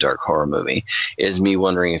to be a dark horror movie, is me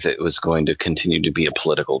wondering if it was going to continue to be a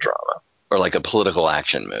political drama or like a political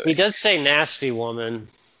action movie. He does say nasty woman.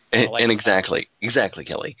 And exactly,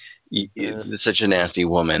 Kelly. Such a nasty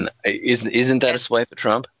woman. Isn't that a swipe at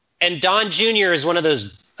Trump? And Don Jr. is one of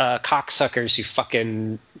those cocksuckers who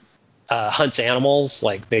fucking hunts animals.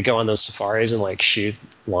 Like they go on those safaris and like shoot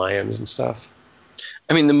lions and stuff.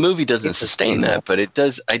 I mean, the movie doesn't sustain that, but it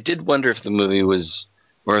does. I did wonder if the movie was,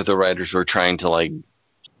 or if the writers were trying to like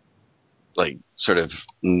sort of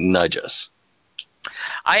nudge us.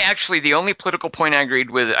 The only political point I agreed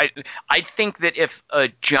with, I think that if a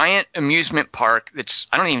giant amusement park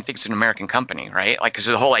I don't even think it's an American company, right? Like, because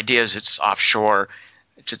the whole idea is it's offshore,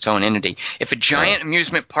 it's its own entity. If a giant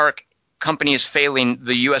amusement park company is failing,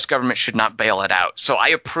 the U.S. government should not bail it out. So I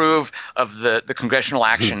approve of the congressional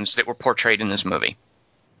actions that were portrayed in this movie.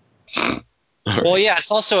 Well, yeah,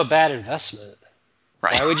 it's also a bad investment.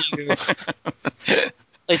 Right. Why would you?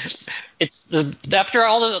 It's after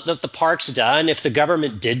all the park's done, if the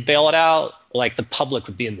government did bail it out, like the public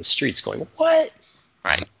would be in the streets going, "What?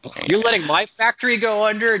 Right. You're letting my factory go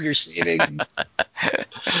under, and you're saving."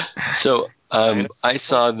 So I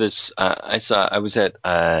saw this. I was at.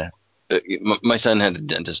 My son had a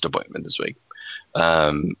dentist appointment this week.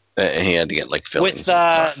 He had to get like fillings with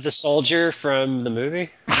the soldier from the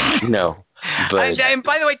movie. No. But, and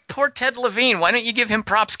by the way, poor Ted Levine. Why don't you give him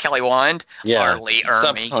props, Kelly Wand? Yeah, Arlie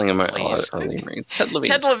stop Ermey, telling him please. Ted Levine.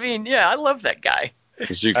 Ted Levine, yeah, I love that guy.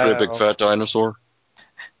 Is he a great big fat dinosaur?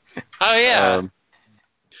 Oh yeah.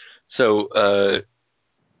 So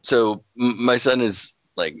my son is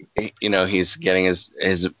like, he's getting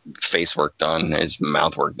his face work done, his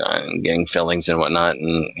mouth work done, and getting fillings and whatnot,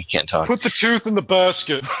 and he can't talk. Put the tooth in the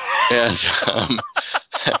basket. And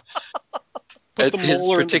Put the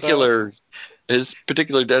molar in the basket. his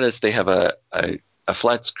particular dentist, they have a a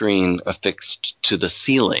flat screen affixed to the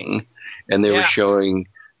ceiling, and they were showing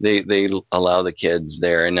they allow the kids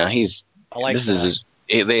there, and now he's I like this that. is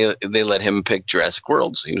his, they let him pick Jurassic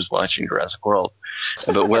World, so he was watching Jurassic World.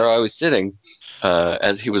 But where I was sitting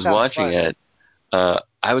as he was watching it,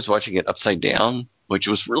 I was watching it upside down, which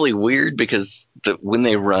was really weird because when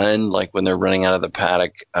they run, like when they're running out of the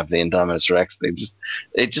paddock of the Indominus Rex,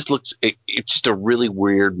 it's just a really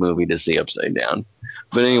weird movie to see upside down.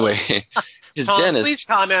 But anyway, his Tom, dentist, please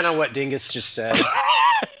comment on what Dingus just said.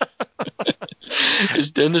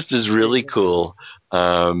 his dentist is really cool.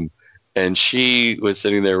 And she was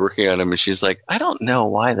sitting there working on him, and she's like, I don't know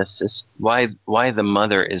why why the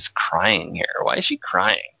mother is crying here. Why is she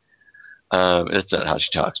crying? That's not how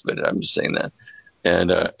she talks, but I'm just saying that.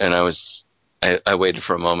 And I waited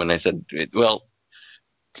for a moment. I said, well,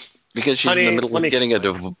 because she's in the middle of getting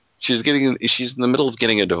she's in the middle of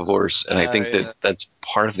getting a divorce, and I think that's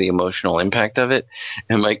part of the emotional impact of it.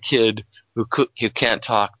 And my kid, who can't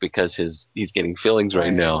talk because he's getting feelings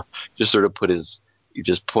right now, just sort of he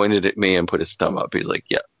just pointed at me and put his thumb up. He's like,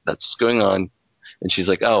 yeah, that's what's going on. And she's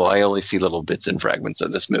like, oh, I only see little bits and fragments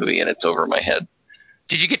of this movie, and it's over my head.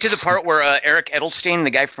 Did you get to the part where Eric Edelstein, the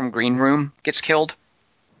guy from Green Room, gets killed?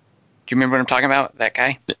 Do you remember what I'm talking about? That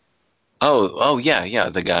guy? Oh yeah,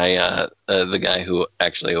 the guy who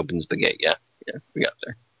actually opens the gate. Yeah, we got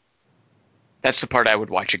there. That's the part I would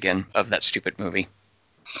watch again of that stupid movie.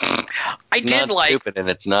 It's stupid, and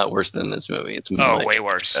it's not worse than this movie. It's way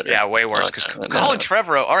worse. Better. Yeah, way worse. Because Colin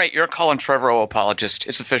Trevorrow. All right, you're a Colin Trevorrow apologist.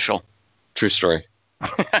 It's official. True story.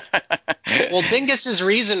 Well, Dingus's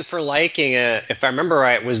reason for liking it, if I remember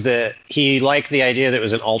right, was that he liked the idea that it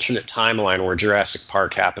was an alternate timeline where Jurassic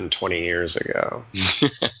Park happened 20 years ago.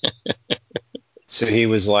 So he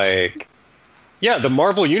was like, yeah, the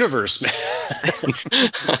Marvel Universe, man.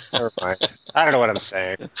 Never mind. I don't know what I'm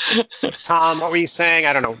saying. Tom, what were you saying?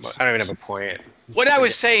 I don't know. I don't even have a point. What I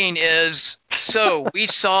was saying is, so we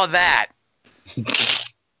saw that.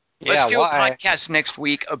 Let's do a podcast next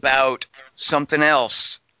week about something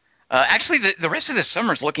else. Actually, the rest of the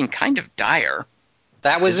summer is looking kind of dire.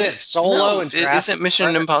 That was it. Solo and Jurassic. Isn't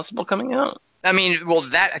Mission Impossible coming out? I mean, well,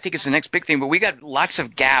 that I think is the next big thing. But we got lots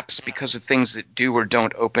of gaps because of things that do or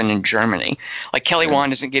don't open in Germany. Like Kelly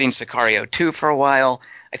Wand isn't getting Sicario 2 for a while.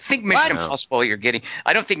 I think Mission Impossible you're getting.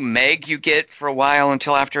 I don't think Meg you get for a while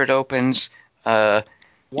until after it opens. Why?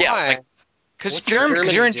 Yeah, because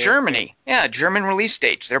you're in Germany. Yeah, German release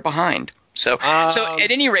dates. They're behind. So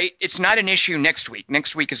at any rate, it's not an issue next week.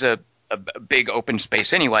 Next week is a big open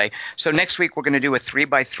space anyway. So next week we're going to do a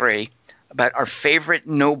 3x3 about our favorite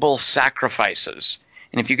noble sacrifices.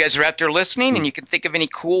 And if you guys are out there listening and you can think of any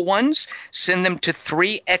cool ones, send them to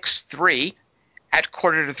 3x3 at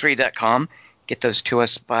quarter-to-3.com. Get those to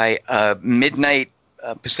us by midnight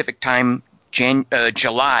Pacific time,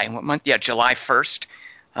 July. What month? Yeah, July 1st.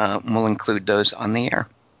 We'll include those on the air.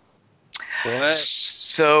 What?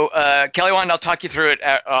 So, Kelly Wand, I'll talk you through it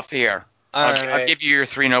off the air. I'll give you your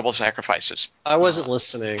 3 noble sacrifices. I wasn't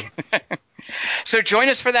listening. So join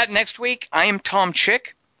us for that next week. I am Tom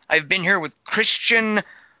Chick. I've been here with Christian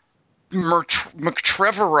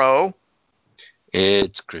McTrevorrow.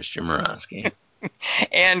 It's Christian Morosky.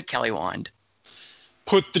 And Kelly Wand.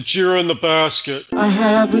 Put the Jira in the basket. I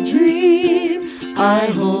have a dream I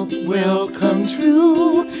hope will come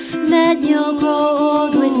true. That you'll grow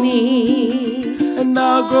old with me, and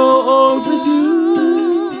I'll grow old with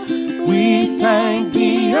you. We thank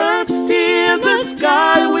the earth, still the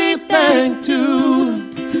sky we thank too.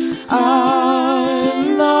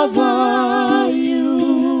 I love you.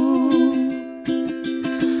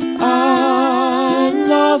 I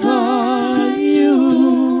love you.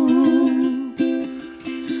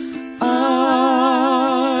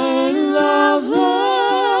 I love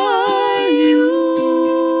you.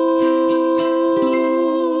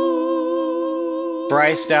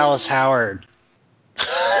 Bryce Dallas Howard.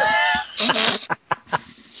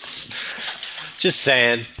 Just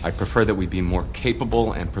saying. I prefer that we be more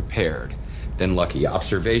capable and prepared than lucky.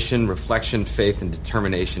 Observation, reflection, faith, and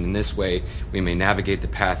determination. In this way, we may navigate the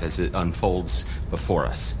path as it unfolds before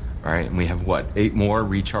us. All right, and we have, 8 more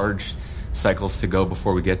recharge cycles to go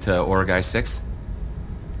before we get to Origai 6?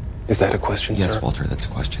 Is that a question, Yes, sir? Walter, that's a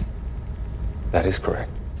question. That is correct.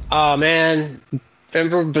 Oh, man.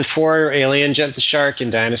 Remember before Alien jumped the shark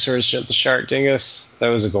and dinosaurs jumped the shark, Dingus? That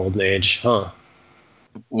was a golden age, huh?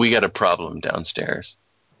 We got a problem downstairs.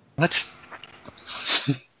 What?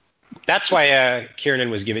 That's why Kiernan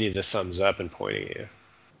was giving you the thumbs up and pointing at you.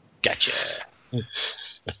 Gotcha.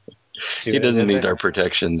 He doesn't need our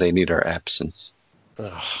protection. They need our absence.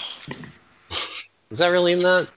 Ugh. Was that really in that?